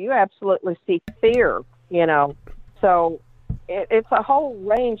cases where you absolutely see fear. So it's a whole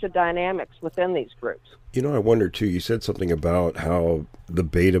range of dynamics within these groups. I wonder too, you said something about how the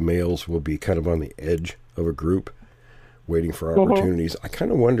beta males will be kind of on the edge of a group waiting for opportunities. I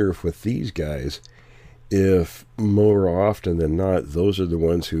kind of wonder if with these guys, if more often than not, those are the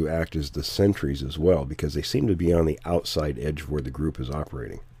ones who act as the sentries as well, because they seem to be on the outside edge where the group is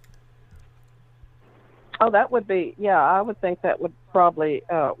operating. Oh, that would be, I would think that would probably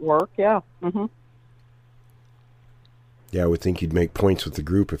work, Mm-hmm. Yeah, I would think you'd make points with the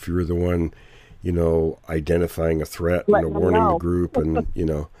group if you were the one, identifying a threat and warning the group and,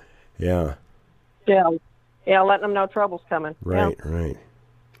 Yeah, letting them know trouble's coming. Right.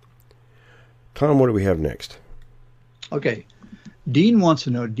 Tom, what do we have next? Okay. Dean wants to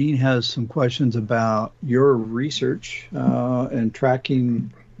know, Dean has some questions about your research and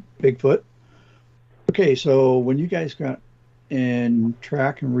tracking Bigfoot. Okay, so when you guys got and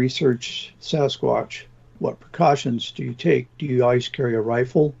track and research Sasquatch, what precautions do you take? Do you always carry a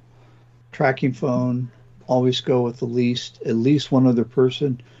rifle, tracking phone, always go with at least one other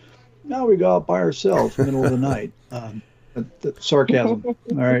person? Now we go out by ourselves middle of the night. Sarcasm. All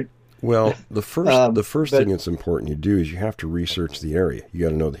right. Well, the first thing that's important you do is you have to research the area. You got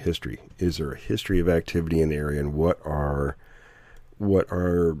to know the history. Is there a history of activity in the area, and what are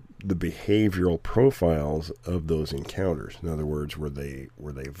the behavioral profiles of those encounters? In other words, were they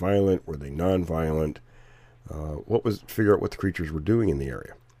violent? Were they non-violent? Figure out what the creatures were doing in the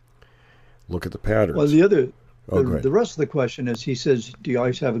area. Look at the patterns. Well, the rest of the question is, he says, do you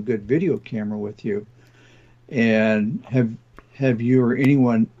always have a good video camera with you? And have you or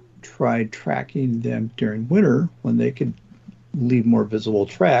anyone tried tracking them during winter when they could leave more visible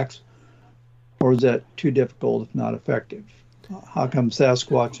tracks? Or is that too difficult, if not effective? How come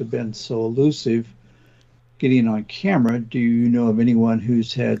Sasquatch have been so elusive getting on camera? Do you know of anyone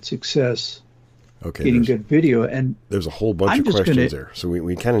who's had success getting good video? And there's a whole bunch of questions there, so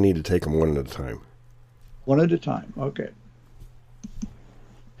we kind of need to take them one at a time. One at a time, okay.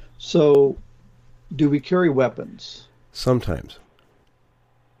 So, do we carry weapons? Sometimes.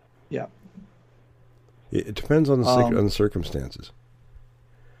 Yeah. It depends on the circumstances.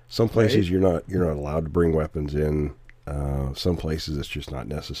 Some places you're not allowed to bring weapons in. Some places it's just not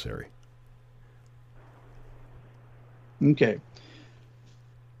necessary. Okay.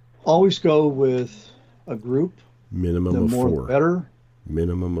 Always go with a group. Minimum the of more 4. The better.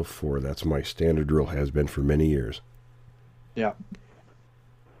 Minimum of 4. That's my standard drill, has been for many years. Yeah.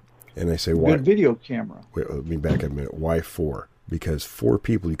 And I say, why? Good video camera. Wait, let me back up a minute. Why 4? Because 4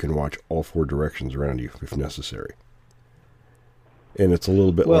 people, you can watch all 4 directions around you if necessary. And it's a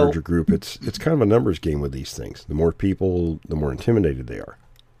little bit larger group. It's kind of a numbers game with these things. The more people, the more intimidated they are.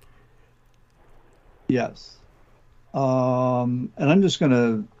 Yes. And I'm just going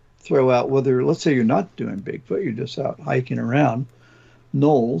to throw out whether, let's say you're not doing Bigfoot, you're just out hiking around.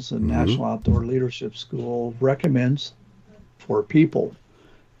 Knowles, and National Outdoor Leadership School, recommends 4 people.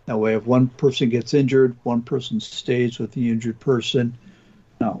 That way, if one person gets injured, one person stays with the injured person.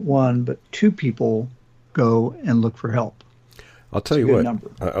 Not one, but 2 people go and look for help. I'll tell you what,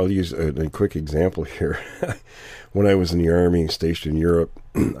 I'll use a quick example here. When I was in the Army, stationed in Europe,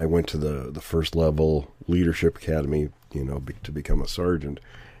 I went to the first level leadership academy, to become a sergeant.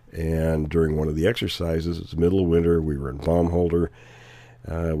 And during one of the exercises, it's the middle of winter, we were in Baumholder,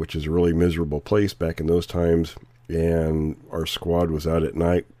 which is a really miserable place back in those times. And our squad was out at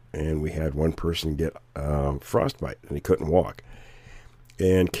night, and we had one person get frostbite, and he couldn't walk.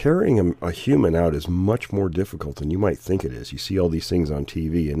 And carrying a human out is much more difficult than you might think it is. You see all these things on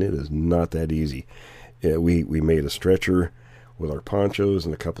TV, and it is not that easy. We made a stretcher with our ponchos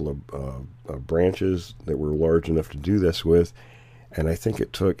and a couple of branches that were large enough to do this with, and I think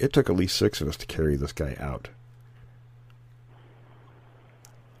it took at least 6 of us to carry this guy out.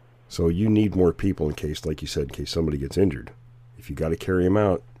 So you need more people in case, like you said, in case somebody gets injured. If you got to carry him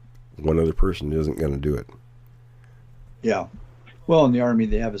out, one other person isn't going to do it. Yeah. Well, in the Army,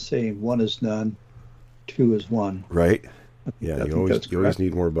 they have a saying, 1 is none, 2 is 1. Right. Yeah, you always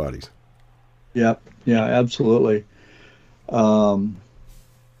need more bodies. Yep. Yeah, absolutely. And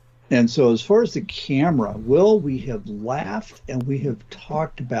so as far as the camera, Will, we have laughed and we have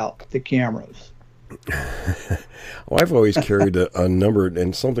talked about the cameras. Well, I've always carried a number,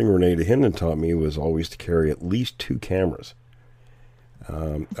 and something Renee DeHinden taught me was always to carry at least 2 cameras.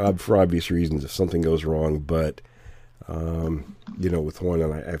 For obvious reasons, if something goes wrong, but with one,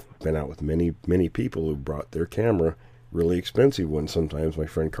 and I've been out with many people who brought their camera, really expensive ones. Sometimes my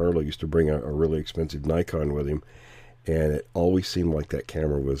friend Carlo used to bring a really expensive Nikon with him, and it always seemed like that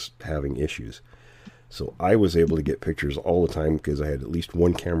camera was having issues. So I was able to get pictures all the time because I had at least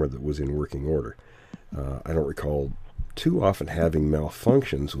one camera that was in working order. I don't recall too often having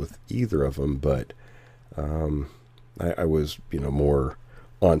malfunctions with either of them, but I was, more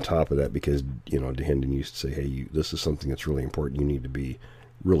on top of that because, DeHinden used to say, hey, this is something that's really important. You need to be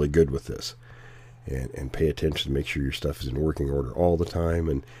really good with this and pay attention to make sure your stuff is in working order all the time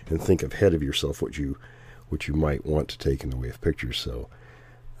and think ahead of yourself what you might want to take in the way of pictures. So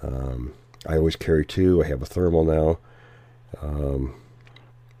I always carry 2. I have a thermal now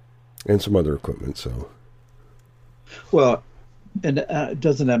and some other equipment. So, well, and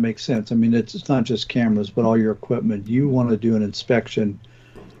doesn't that make sense? I mean, it's not just cameras, but all your equipment. You want to do an inspection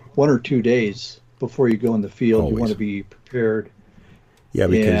 1 or 2 days before you go in the field. Always. You want to be prepared. Yeah,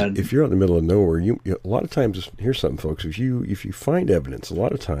 because if you're out in the middle of nowhere, a lot of times, here's something, folks. If you find evidence, a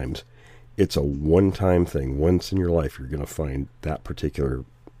lot of times it's a one-time thing. Once in your life, you're going to find that particular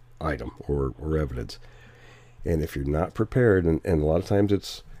item or evidence. And if you're not prepared, and a lot of times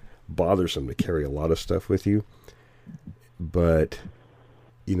it's bothersome to carry a lot of stuff with you, but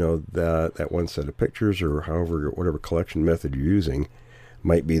that one set of pictures or whatever collection method you're using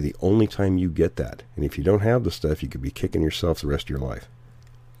might be the only time you get that. And if you don't have the stuff, you could be kicking yourself the rest of your life.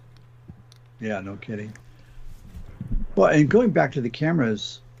 Yeah, no kidding. Well, and going back to the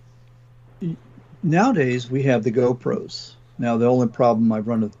cameras, nowadays we have the GoPros. Now, the only problem I've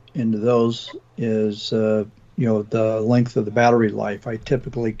run into those is, the length of the battery life. I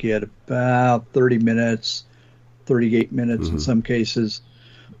typically get about 30 minutes, 38 minutes in some cases.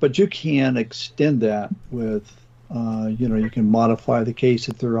 But you can extend that with, you can modify the case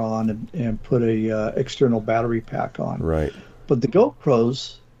that they're on and put a external battery pack on. Right. But the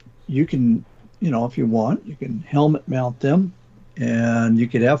GoPros, you can, if you want, you can helmet mount them, and you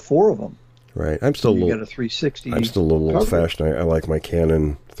could have 4 of them. Right. I'm still got a 360. I'm still a little old-fashioned. I like my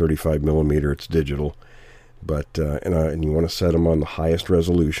Canon 35 millimeter. It's digital, but and you want to set them on the highest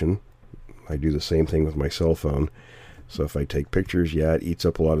resolution. I do the same thing with my cell phone. So if I take pictures, it eats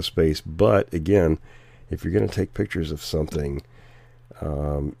up a lot of space. But again, if you're going to take pictures of something,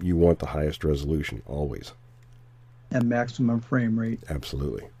 you want the highest resolution always. And maximum frame rate.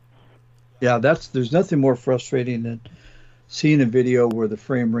 Absolutely. Yeah, there's nothing more frustrating than seeing a video where the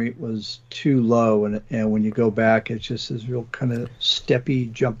frame rate was too low, and when you go back, it's just this real kind of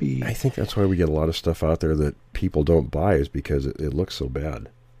steppy, jumpy. I think that's why we get a lot of stuff out there that people don't buy, is because it looks so bad.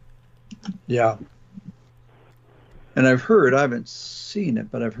 Yeah. And I've heard, I haven't seen it,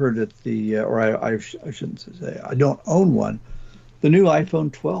 but I've heard that I shouldn't say, I don't own one. The new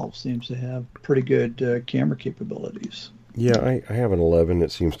iPhone 12 seems to have pretty good camera capabilities. Yeah, I have an 11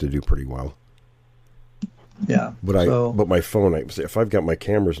 that seems to do pretty well. Yeah. But my phone, if I've got my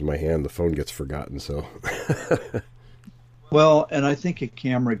cameras in my hand, the phone gets forgotten, so. Well, and I think a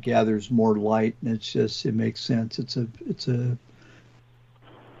camera gathers more light, and it makes sense.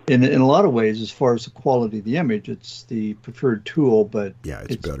 In a lot of ways, as far as the quality of the image, it's the preferred tool, but yeah,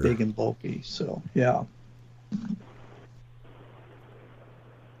 it's better. Big and bulky. So, yeah.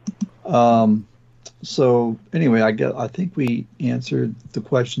 So anyway, I think we answered the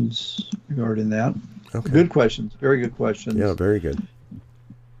questions regarding that. Okay. Good questions, very good questions. Yeah, very good.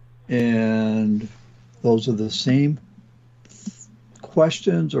 And those are the same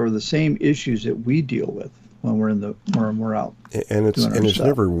questions or the same issues that we deal with when we're out. And it's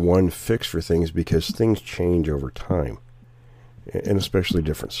never one fix for things, because things change over time, and especially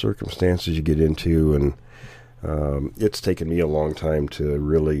different circumstances you get into. And it's taken me a long time to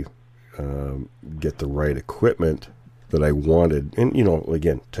really get the right equipment that I wanted. And,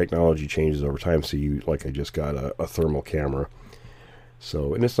 again, technology changes over time. So I just got a thermal camera.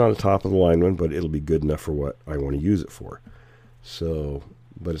 So, and it's not a top of the line one, but it'll be good enough for what I want to use it for. So,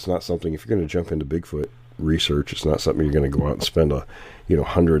 but it's not something, if you're going to jump into Bigfoot research, it's not something you're going to go out and spend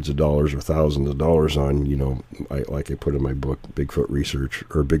hundreds of dollars or thousands of dollars on. I put in my book, Bigfoot Research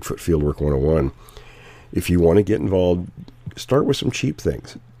or Bigfoot Fieldwork 101. If you want to get involved, start with some cheap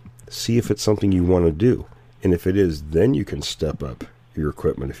things. See if it's something you want to do. And if it is, then you can step up your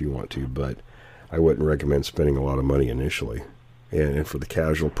equipment if you want to. But I wouldn't recommend spending a lot of money initially. And for the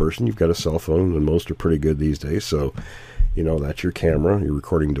casual person, you've got a cell phone, and most are pretty good these days. So, that's your camera, your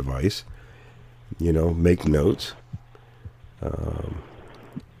recording device. Make notes.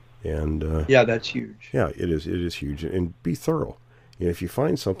 Yeah, that's huge. Yeah, it is. It is huge. And be thorough. If you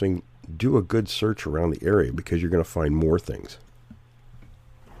find something, do a good search around the area, because you're going to find more things.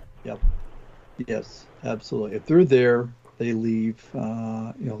 Yep. Yes, absolutely. If they're there, they leave,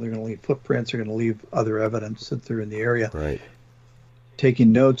 they're going to leave footprints. They're going to leave other evidence that they're in the area. Right.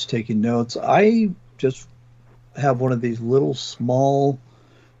 Taking notes. I just have one of these little small,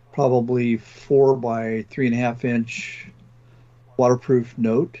 probably 4 by 3.5 inch waterproof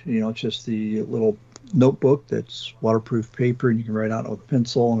note. It's just the little notebook that's waterproof paper, and you can write out with a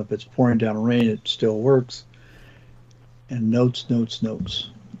pencil, and if it's pouring down rain, it still works. And notes.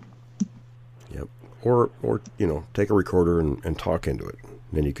 Yep. Or take a recorder and talk into it.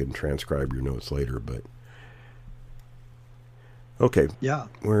 Then you can transcribe your notes later. But okay. Yeah.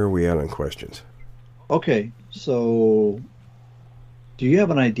 Where are we at on questions? Okay. So, do you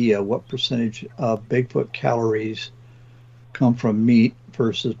have an idea what percentage of Bigfoot calories come from meat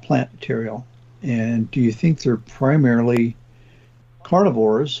versus plant material? And do you think they're primarily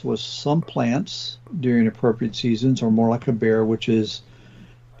carnivores with some plants during appropriate seasons, or more like a bear, which is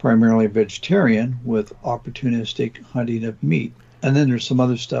primarily vegetarian with opportunistic hunting of meat? And then there's some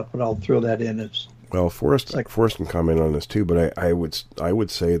other stuff, but I'll throw that in as well. Forrest can comment on this too, but I would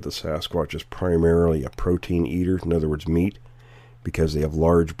say the Sasquatch is primarily a protein eater. In other words, meat, because they have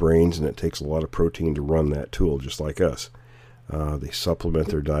large brains and it takes a lot of protein to run that tool, just like us. They supplement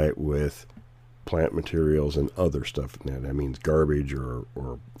their diet with plant materials and other stuff. That means garbage or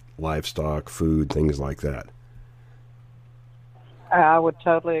livestock, food, things like that. I would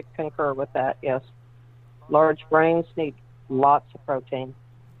totally concur with that, yes. Large brains need lots of protein.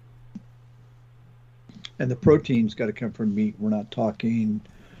 And the protein's got to come from meat. We're not talking,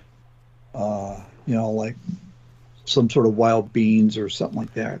 like some sort of wild beans or something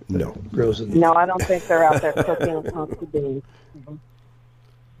like that. No. Grows in No, I don't think they're out there cooking healthy beans.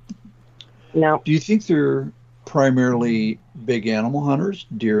 No. Do you think they're primarily big animal hunters,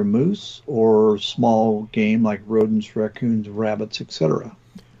 deer, moose, or small game like rodents, raccoons, rabbits, etc.?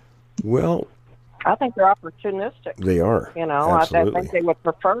 Well, I think they're opportunistic. They are. Absolutely. I think they would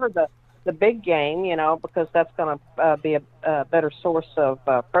prefer the big game, because that's going to be a better source of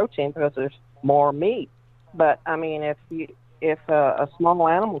protein, because there's more meat. But I mean, if a small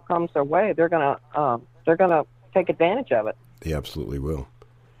animal comes their way, they're gonna take advantage of it. They absolutely will.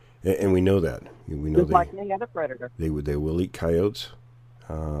 And we know that. We know just like any other predator. They will eat coyotes.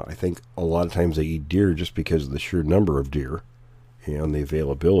 I think a lot of times they eat deer just because of the sheer number of deer and the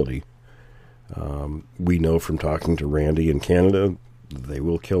availability. We know from talking to Randy in Canada, they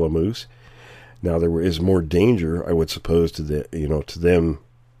will kill a moose. Now there is more danger, I would suppose, to them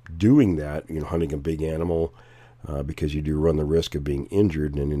doing that, hunting a big animal, because you do run the risk of being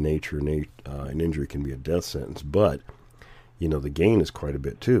injured, and in nature, an injury can be a death sentence. But the gain is quite a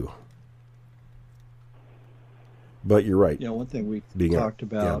bit too. But you're right. One thing we talked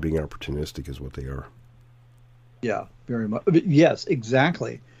about. Yeah, being opportunistic is what they are. Yeah, very much. But yes,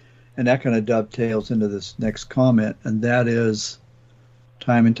 exactly. And that kind of dovetails into this next comment, and that is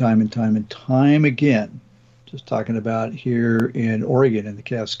time and time again, just talking about here in Oregon in the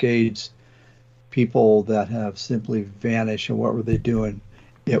Cascades, people that have simply vanished. And what were they doing?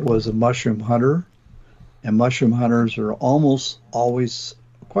 It was a mushroom hunter, and mushroom hunters are almost always,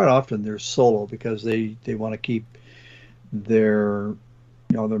 quite often, they're solo because they want to keep their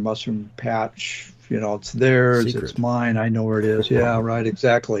their mushroom patch, it's theirs, Secret. It's mine, I know where it is. Yeah, right,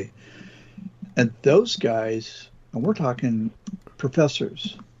 exactly. And those guys, and we're talking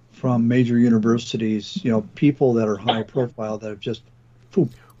professors from major universities, people that are high profile that have just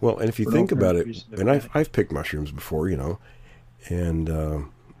Well, and if you think about it, and I've picked mushrooms before,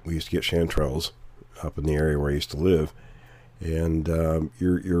 and we used to get chanterelles up in the area where I used to live, and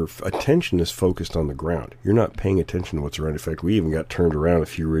your attention is focused on the ground. You're not paying attention to what's around. In fact, we even got turned around a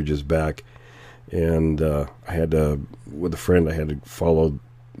few ridges back, and I had to, with a friend, I had to follow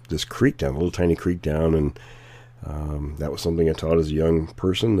this creek down, a little tiny creek down, and that was something I taught as a young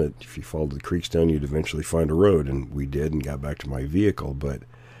person, that if you followed the creeks down, you'd eventually find a road, and we did, and got back to my vehicle. But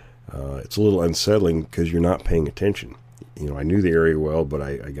it's a little unsettling because you're not paying attention. I knew the area well, but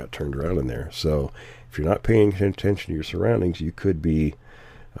I got turned around in there. So if you're not paying attention to your surroundings, you could be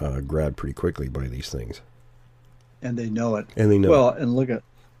grabbed pretty quickly by these things. And they know it. Well, and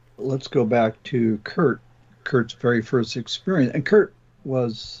let's go back to Kurt's very first experience. And Kurt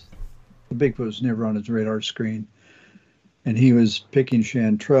the Bigfoot was never on his radar screen. And he was picking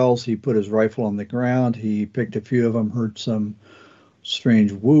chanterelles. He put his rifle on the ground. He picked a few of them, heard some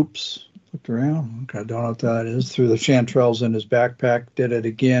strange whoops, looked around. Okay, I don't know what that is. Threw the chanterelles in his backpack, did it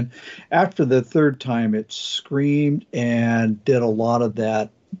again. After the third time, it screamed and did a lot of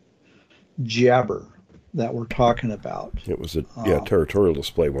that jabber that we're talking about. It was a territorial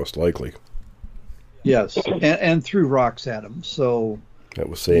display, most likely. Yes, and threw rocks at him. So that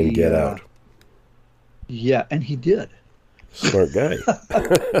was saying, get out. Yeah, and he did. Smart guy.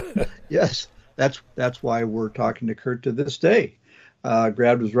 Yes, that's why we're talking to Kurt to this day.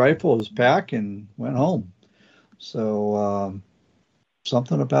 Grabbed his rifle, his pack, and went home. So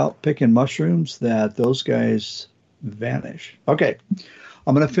something about picking mushrooms that those guys vanish. Okay,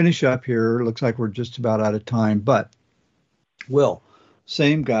 I'm going to finish up here. Looks like we're just about out of time. But, Will,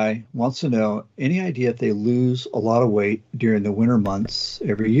 same guy, wants to know, any idea if they lose a lot of weight during the winter months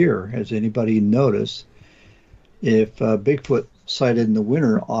every year? Has anybody noticed if Bigfoot sighted in the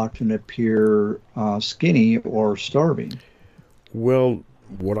winter often appear skinny or starving? Well,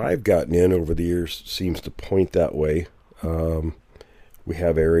 what I've gotten in over the years seems to point that way. We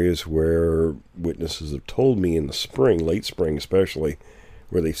have areas where witnesses have told me in the spring, late spring especially,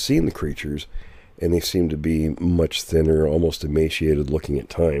 where they've seen the creatures, and they seem to be much thinner, almost emaciated looking at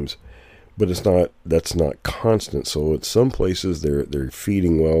times. But that's not constant. So at some places they're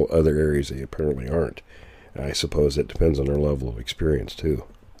feeding well, other areas they apparently aren't. I suppose it depends on their level of experience too.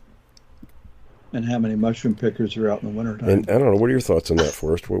 And how many mushroom pickers are out in the wintertime? And I don't know, what are your thoughts on that,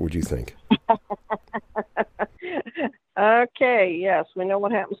 Forrest? What would you think? Okay, yes, we know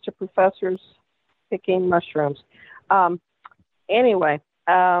what happens to professors picking mushrooms. Anyway,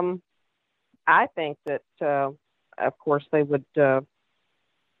 I think that, of course, they would,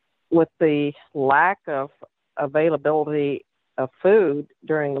 with the lack of availability of food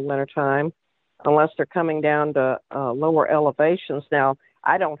during the wintertime, unless they're coming down to lower elevations. Now,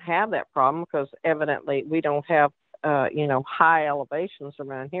 I don't have that problem because evidently we don't have, high elevations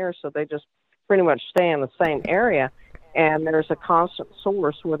around here, so they just pretty much stay in the same area. And there's a constant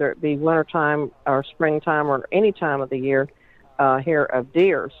source, whether it be wintertime or springtime or any time of the year here, of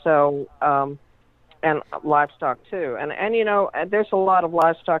deer. So, and livestock too. And there's a lot of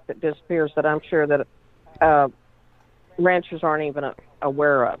livestock that disappears that I'm sure that ranchers aren't even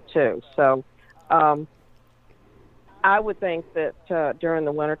aware of too. So I would think that during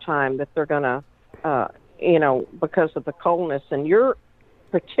the wintertime that they're going to, because of the coldness, and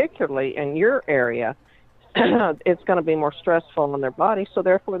particularly in your area, it's going to be more stressful on their body, so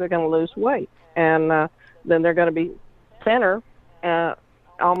therefore they're going to lose weight. And then they're going to be thinner,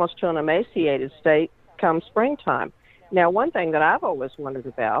 almost to an emaciated state come springtime. Now, one thing that I've always wondered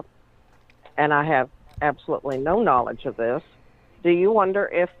about, and I have absolutely no knowledge of this, do you wonder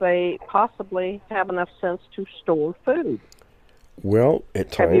if they possibly have enough sense to store food? Well,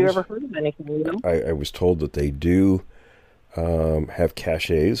 at times. Have you ever heard of anything? I was told that they do have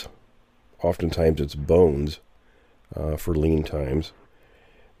caches. Oftentimes it's bones for lean times.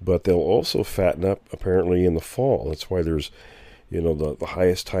 But they'll also fatten up, apparently, in the fall. That's why there's, the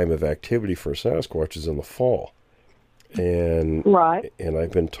highest time of activity for Sasquatch is in the fall. And right. And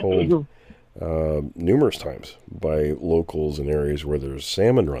I've been told numerous times by locals in areas where there's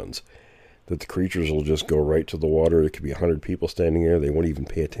salmon runs that the creatures will just go right to the water. There could be 100 people standing there. They won't even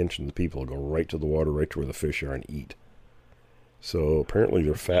pay attention to the people. They'll go right to the water, right to where the fish are, and eat. So apparently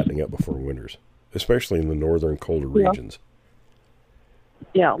they're fattening up before winters, especially in the northern colder regions.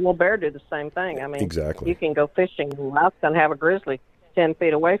 Yeah, well, bear do the same thing. I mean, exactly. You can go fishing in Alaska and have a grizzly 10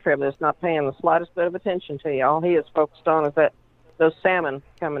 feet away from you that's not paying the slightest bit of attention to you. All he is focused on is those salmon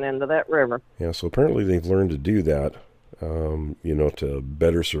coming into that river. Yeah, so apparently they've learned to do that, to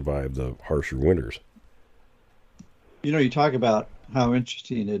better survive the harsher winters. You talk about how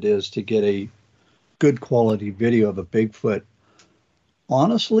interesting it is to get a good quality video of a Bigfoot.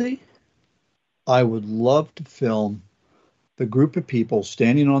 Honestly, I would love to film the group of people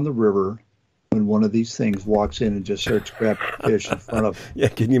standing on the river when one of these things walks in and just starts grabbing fish in front of them. Yeah,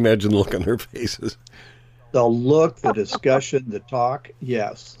 can you imagine the look on their faces? The look, the discussion, the talk,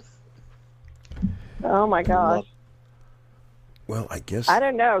 yes. Oh, my gosh. Well, I guess... I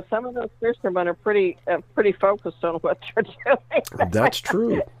don't know. Some of those fishermen are pretty focused on what they're doing. That's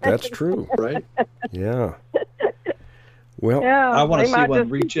true. That's true. Right? Yeah. Well, yeah, I want to see one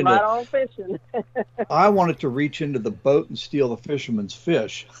reach into. Right on fishing. I wanted to reach into the boat and steal the fisherman's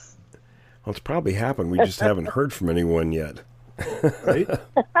fish. Well, it's probably happened. We just haven't heard from anyone yet. Right?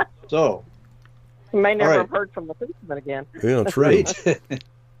 So. You may never have heard from the fisherman again. Yeah, true. Right.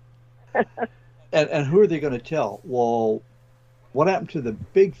 and who are they going to tell? Well, what happened to the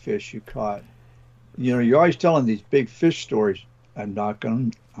big fish you caught? You're always telling these big fish stories. I'm not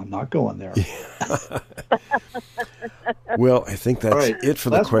going there. Well, I think that's it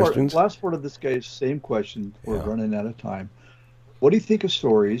for the questions. Last part of this guy's same question. We're running out of time. What do you think of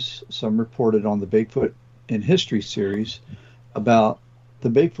stories, some reported on the Bigfoot in History series, about the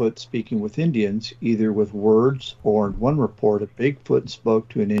Bigfoot speaking with Indians, either with words or in one report, a Bigfoot spoke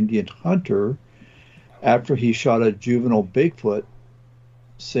to an Indian hunter after he shot a juvenile Bigfoot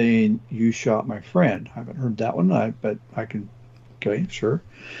saying, "You shot my friend." I haven't heard that one, but I can... Okay, sure.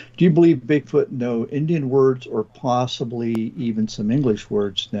 Do you believe Bigfoot know Indian words or possibly even some English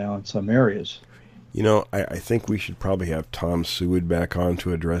words now in some areas? I think we should probably have Tom Seward back on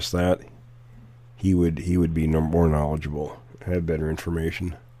to address that. He would be more knowledgeable, have better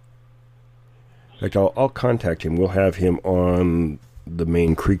information. In fact, I'll contact him. We'll have him on the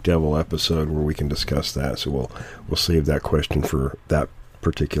main Creek Devil episode where we can discuss that. So we'll save that question for that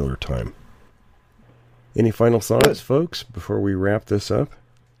particular time. Any final thoughts, folks, before we wrap this up?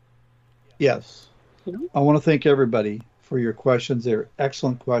 Yes. I want to thank everybody for your questions. They're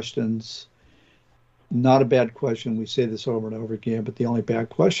excellent questions. Not a bad question. We say this over and over again, but the only bad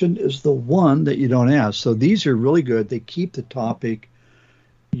question is the one that you don't ask. So these are really good. They keep the topic,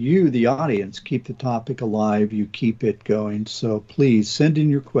 you, the audience, keep the topic alive. You keep it going. So please send in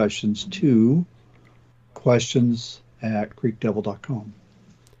your questions to questions@creekdevil.com.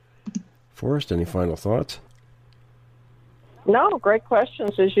 Forrest, any final thoughts? No, great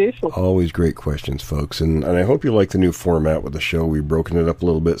questions as usual. Always great questions, folks. And I hope you like the new format with the show. We've broken it up a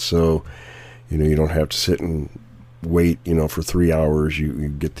little bit so, you don't have to sit and wait, for 3 hours. You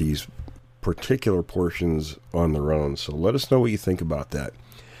get these particular portions on their own. So let us know what you think about that.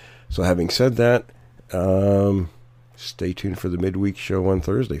 So having said that, stay tuned for the midweek show on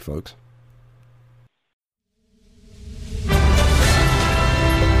Thursday, folks.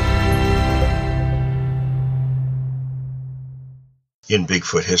 In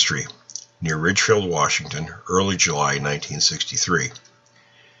Bigfoot history, near Ridgefield, Washington, early July 1963.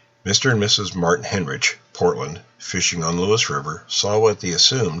 Mr. and Mrs. Martin Henrich, Portland, fishing on Lewis River, saw what they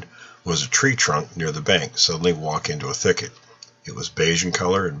assumed was a tree trunk near the bank suddenly walk into a thicket. It was beige in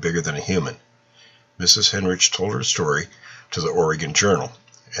color and bigger than a human. Mrs. Henrich told her story to the Oregon Journal,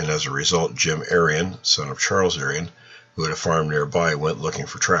 and as a result, Jim Arion, son of Charles Arion, who had a farm nearby, went looking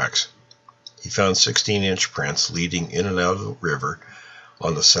for tracks. He found 16-inch prints leading in and out of the river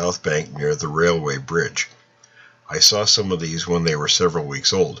on the south bank near the railway bridge. I saw some of these when they were several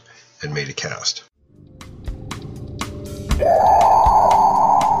weeks old and made a cast.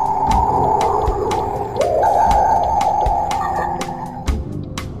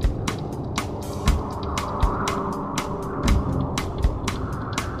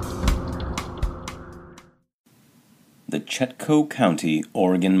 The Chetco County,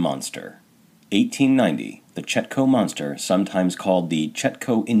 Oregon Monster, 1890 the Chetco monster, sometimes called the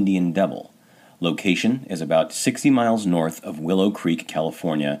Chetco Indian Devil. Location is about 60 miles north of Willow Creek,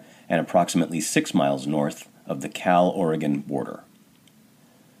 California, and approximately 6 miles north of the Cal-Oregon border.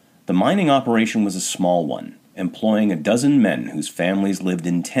 The mining operation was a small one, employing a dozen men whose families lived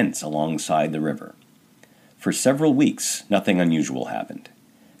in tents alongside the river. For several weeks, nothing unusual happened.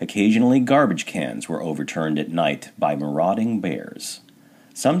 Occasionally, garbage cans were overturned at night by marauding bears.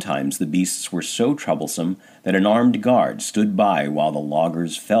 Sometimes the beasts were so troublesome that an armed guard stood by while the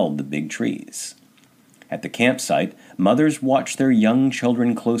loggers felled the big trees. At the campsite, mothers watched their young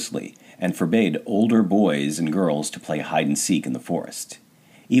children closely and forbade older boys and girls to play hide-and-seek in the forest.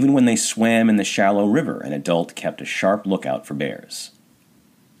 Even when they swam in the shallow river, an adult kept a sharp lookout for bears.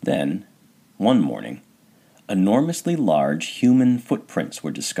 Then, one morning, enormously large human footprints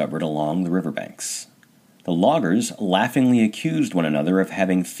were discovered along the riverbanks. The loggers laughingly accused one another of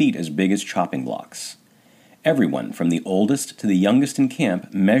having feet as big as chopping blocks. Everyone, from the oldest to the youngest in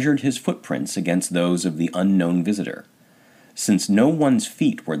camp, measured his footprints against those of the unknown visitor. Since no one's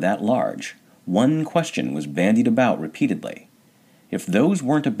feet were that large, one question was bandied about repeatedly. If those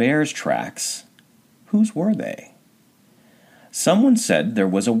weren't a bear's tracks, whose were they? Someone said there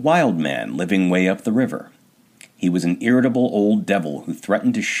was a wild man living way up the river. He was an irritable old devil who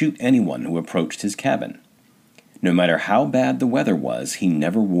threatened to shoot anyone who approached his cabin. No matter how bad the weather was, he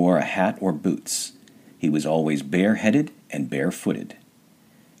never wore a hat or boots. He was always bareheaded and barefooted.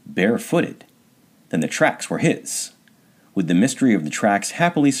 Barefooted? Then the tracks were his. With the mystery of the tracks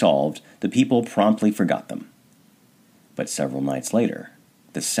happily solved, the people promptly forgot them. But several nights later,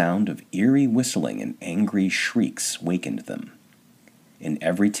 the sound of eerie whistling and angry shrieks wakened them. In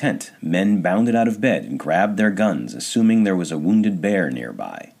every tent, men bounded out of bed and grabbed their guns, assuming there was a wounded bear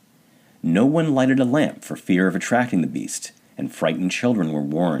nearby. No one lighted a lamp for fear of attracting the beast, and frightened children were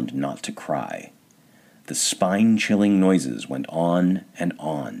warned not to cry. The spine-chilling noises went on and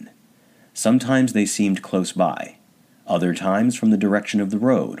on. Sometimes they seemed close by, other times from the direction of the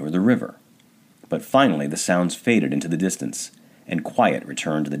road or the river. But finally the sounds faded into the distance, and quiet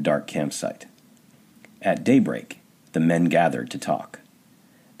returned to the dark campsite. At daybreak, the men gathered to talk.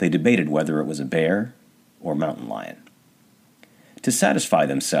 They debated whether it was a bear or mountain lion. To satisfy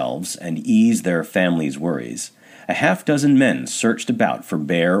themselves and ease their families' worries, a half-dozen men searched about for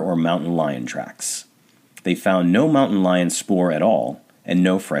bear or mountain lion tracks. They found no mountain lion spoor at all, and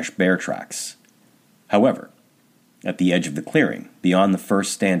no fresh bear tracks. However, at the edge of the clearing, beyond the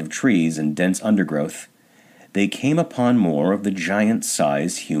first stand of trees and dense undergrowth, they came upon more of the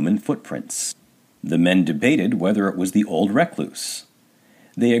giant-sized human footprints. The men debated whether it was the old recluse.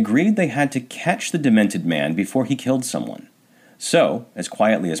 They agreed they had to catch the demented man before he killed someone. So, as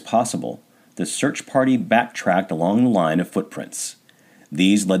quietly as possible, the search party backtracked along the line of footprints.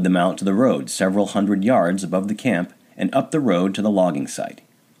 These led them out to the road several hundred yards above the camp and up the road to the logging site.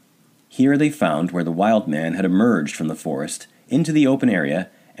 Here they found where the wild man had emerged from the forest into the open area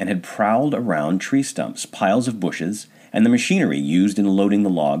and had prowled around tree stumps, piles of bushes, and the machinery used in loading the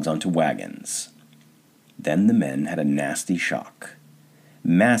logs onto wagons. Then the men had a nasty shock.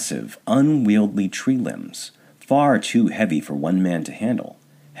 Massive, unwieldy tree limbs, far too heavy for one man to handle,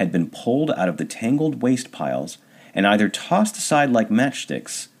 had been pulled out of the tangled waste piles and either tossed aside like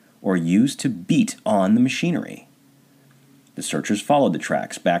matchsticks or used to beat on the machinery. The searchers followed the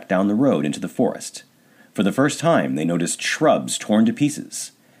tracks back down the road into the forest. For the first time, they noticed shrubs torn to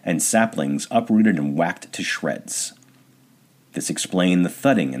pieces and saplings uprooted and whacked to shreds. This explained the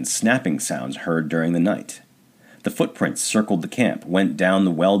thudding and snapping sounds heard during the night. The footprints circled the camp, went down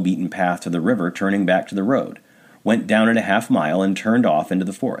the well-beaten path to the river, turning back to the road, went down it a half-mile, and turned off into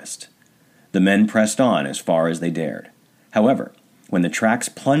the forest. The men pressed on as far as they dared. However, when the tracks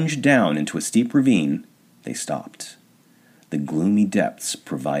plunged down into a steep ravine, they stopped. The gloomy depths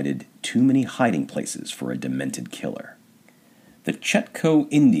provided too many hiding places for a demented killer. The Chetco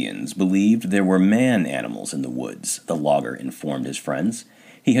Indians believed there were man-animals in the woods, the logger informed his friends.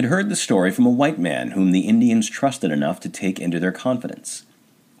 He had heard the story from a white man whom the Indians trusted enough to take into their confidence.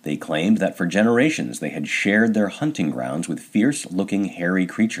 They claimed that for generations they had shared their hunting grounds with fierce-looking hairy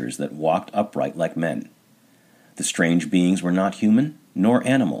creatures that walked upright like men. The strange beings were not human nor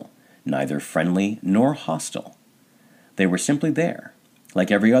animal, neither friendly nor hostile. They were simply there,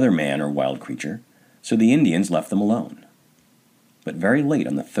 like every other man or wild creature, so the Indians left them alone. But very late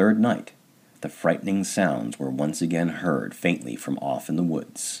on the third night, the frightening sounds were once again heard faintly from off in the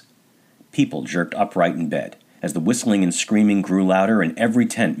woods. People jerked upright in bed. As the whistling and screaming grew louder, in every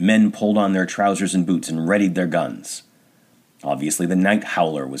tent men pulled on their trousers and boots and readied their guns. Obviously the night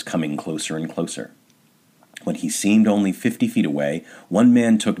howler was coming closer and closer. When he seemed only 50 feet away, one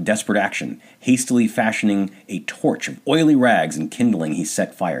man took desperate action. Hastily fashioning a torch of oily rags and kindling, he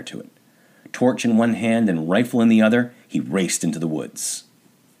set fire to it. Torch in one hand and rifle in the other, he raced into the woods.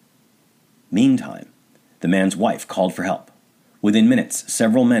 Meantime, the man's wife called for help. Within minutes,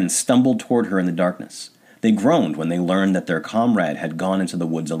 several men stumbled toward her in the darkness. They groaned when they learned that their comrade had gone into the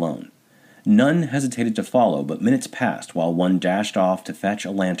woods alone. None hesitated to follow, but minutes passed while one dashed off to fetch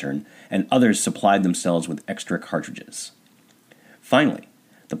a lantern, and others supplied themselves with extra cartridges. Finally,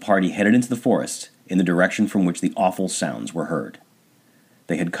 the party headed into the forest in the direction from which the awful sounds were heard.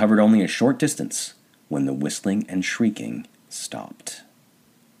 They had covered only a short distance when the whistling and shrieking stopped.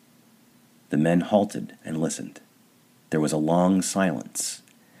 The men halted and listened. There was a long silence.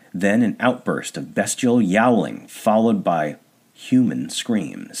 Then an outburst of bestial yowling, followed by human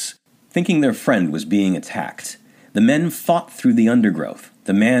screams. Thinking their friend was being attacked, the men fought through the undergrowth,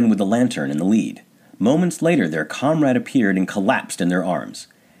 the man with the lantern in the lead. Moments later, their comrade appeared and collapsed in their arms.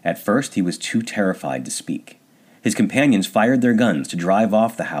 At first, he was too terrified to speak. His companions fired their guns to drive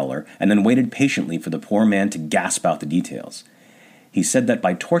off the howler and then waited patiently for the poor man to gasp out the details. He said that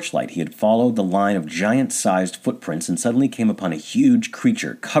by torchlight he had followed the line of giant-sized footprints and suddenly came upon a huge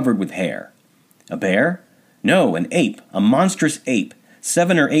creature covered with hair. A bear? No, an ape, a monstrous ape.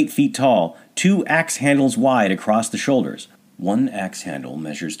 7 or 8 feet tall, 2 axe handles wide across the shoulders. One axe handle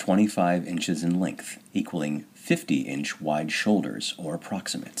measures 25 inches in length, equaling 50-inch wide shoulders, or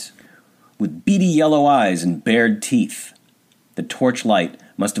approximate. With beady yellow eyes and bared teeth. The torchlight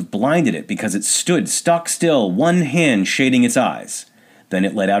must have blinded it because it stood stock still, one hand shading its eyes. Then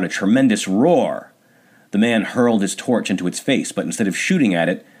it let out a tremendous roar. The man hurled his torch into its face, but instead of shooting at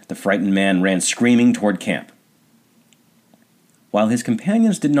it, the frightened man ran screaming toward camp. While his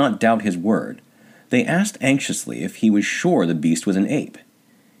companions did not doubt his word, they asked anxiously if he was sure the beast was an ape.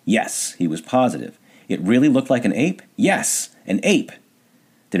 Yes, he was positive. It really looked like an ape? Yes, an ape.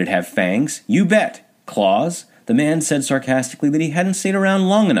 Did it have fangs? You bet. Claws? The man said sarcastically that he hadn't stayed around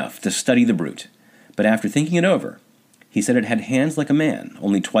long enough to study the brute. But after thinking it over, he said it had hands like a man,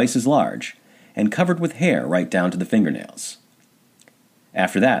 only twice as large, and covered with hair right down to the fingernails.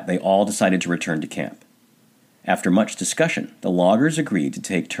 After that, they all decided to return to camp. After much discussion, the loggers agreed to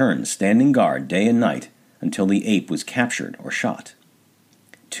take turns standing guard day and night until the ape was captured or shot.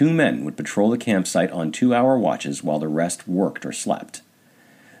 2 men would patrol the campsite on 2-hour watches while the rest worked or slept.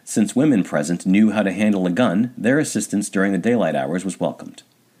 Since women present knew how to handle a gun, their assistance during the daylight hours was welcomed.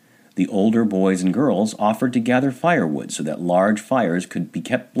 The older boys and girls offered to gather firewood so that large fires could be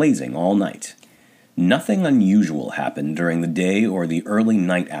kept blazing all night. Nothing unusual happened during the day or the early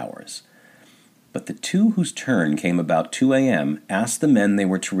night hours. But the 2 whose turn came about 2 a.m. asked the men they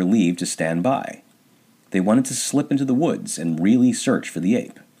were to relieve to stand by. They wanted to slip into the woods and really search for the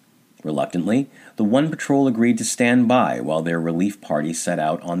ape. Reluctantly, the one patrol agreed to stand by while their relief party set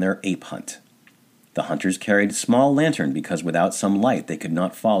out on their ape hunt. The hunters carried a small lantern because without some light they could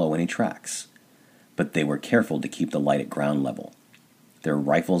not follow any tracks. But they were careful to keep the light at ground level. Their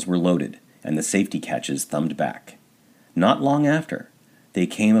rifles were loaded, and the safety catches thumbed back. Not long after, they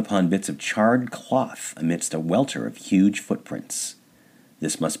came upon bits of charred cloth amidst a welter of huge footprints.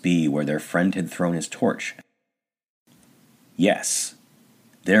 This must be where their friend had thrown his torch. Yes,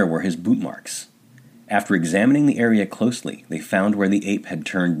 there were his boot marks. After examining the area closely, they found where the ape had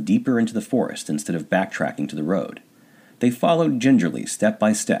turned deeper into the forest instead of backtracking to the road. They followed gingerly, step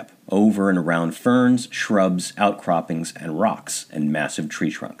by step, over and around ferns, shrubs, outcroppings, and rocks, and massive tree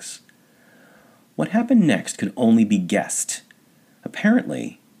trunks. What happened next could only be guessed.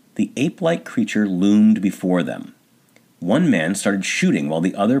 Apparently, the ape-like creature loomed before them. One man started shooting while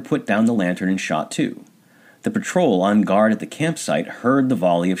the other put down the lantern and shot too. The patrol on guard at the campsite heard the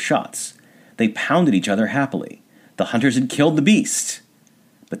volley of shots. They pounded each other happily. The hunters had killed the beast.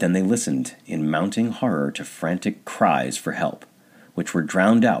 But then they listened in mounting horror to frantic cries for help, which were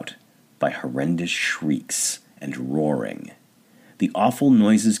drowned out by horrendous shrieks and roaring. The awful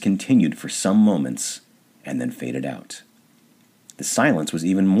noises continued for some moments and then faded out. The silence was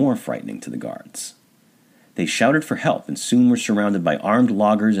even more frightening to the guards. They shouted for help and soon were surrounded by armed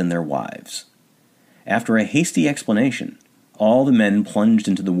loggers and their wives. After a hasty explanation, all the men plunged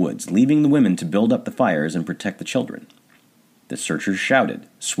into the woods, leaving the women to build up the fires and protect the children. The searchers shouted,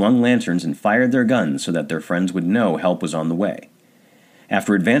 swung lanterns, and fired their guns so that their friends would know help was on the way.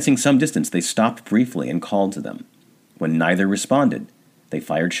 After advancing some distance, they stopped briefly and called to them. When neither responded, they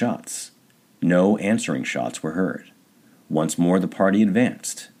fired shots. No answering shots were heard. Once more the party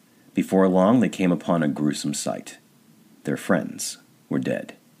advanced. Before long they came upon a gruesome sight. Their friends were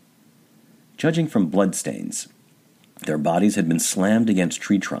dead. Judging from bloodstains, their bodies had been slammed against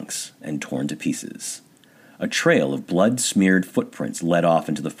tree trunks and torn to pieces. A trail of blood-smeared footprints led off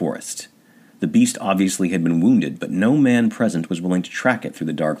into the forest. The beast obviously had been wounded, but no man present was willing to track it through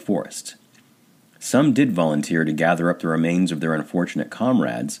the dark forest. Some did volunteer to gather up the remains of their unfortunate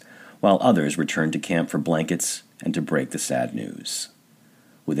comrades, while others returned to camp for blankets and to break the sad news.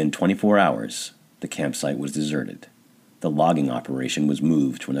 Within 24 hours, the campsite was deserted. The logging operation was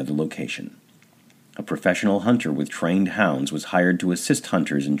moved to another location. A professional hunter with trained hounds was hired to assist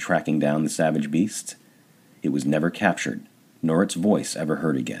hunters in tracking down the savage beast. It was never captured, nor its voice ever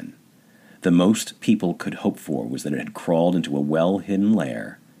heard again. The most people could hope for was that it had crawled into a well-hidden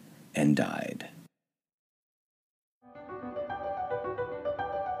lair and died.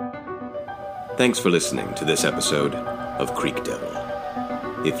 Thanks for listening to this episode of Creek Devil.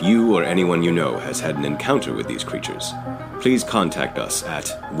 If you or anyone you know has had an encounter with these creatures, please contact us at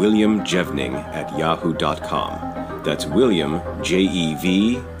williamjevning@yahoo.com. That's William,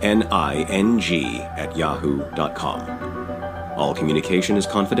 Jevning, @yahoo.com. All communication is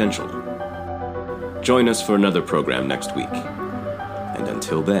confidential. Join us for another program next week. And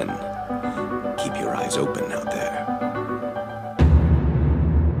until then, keep your eyes open.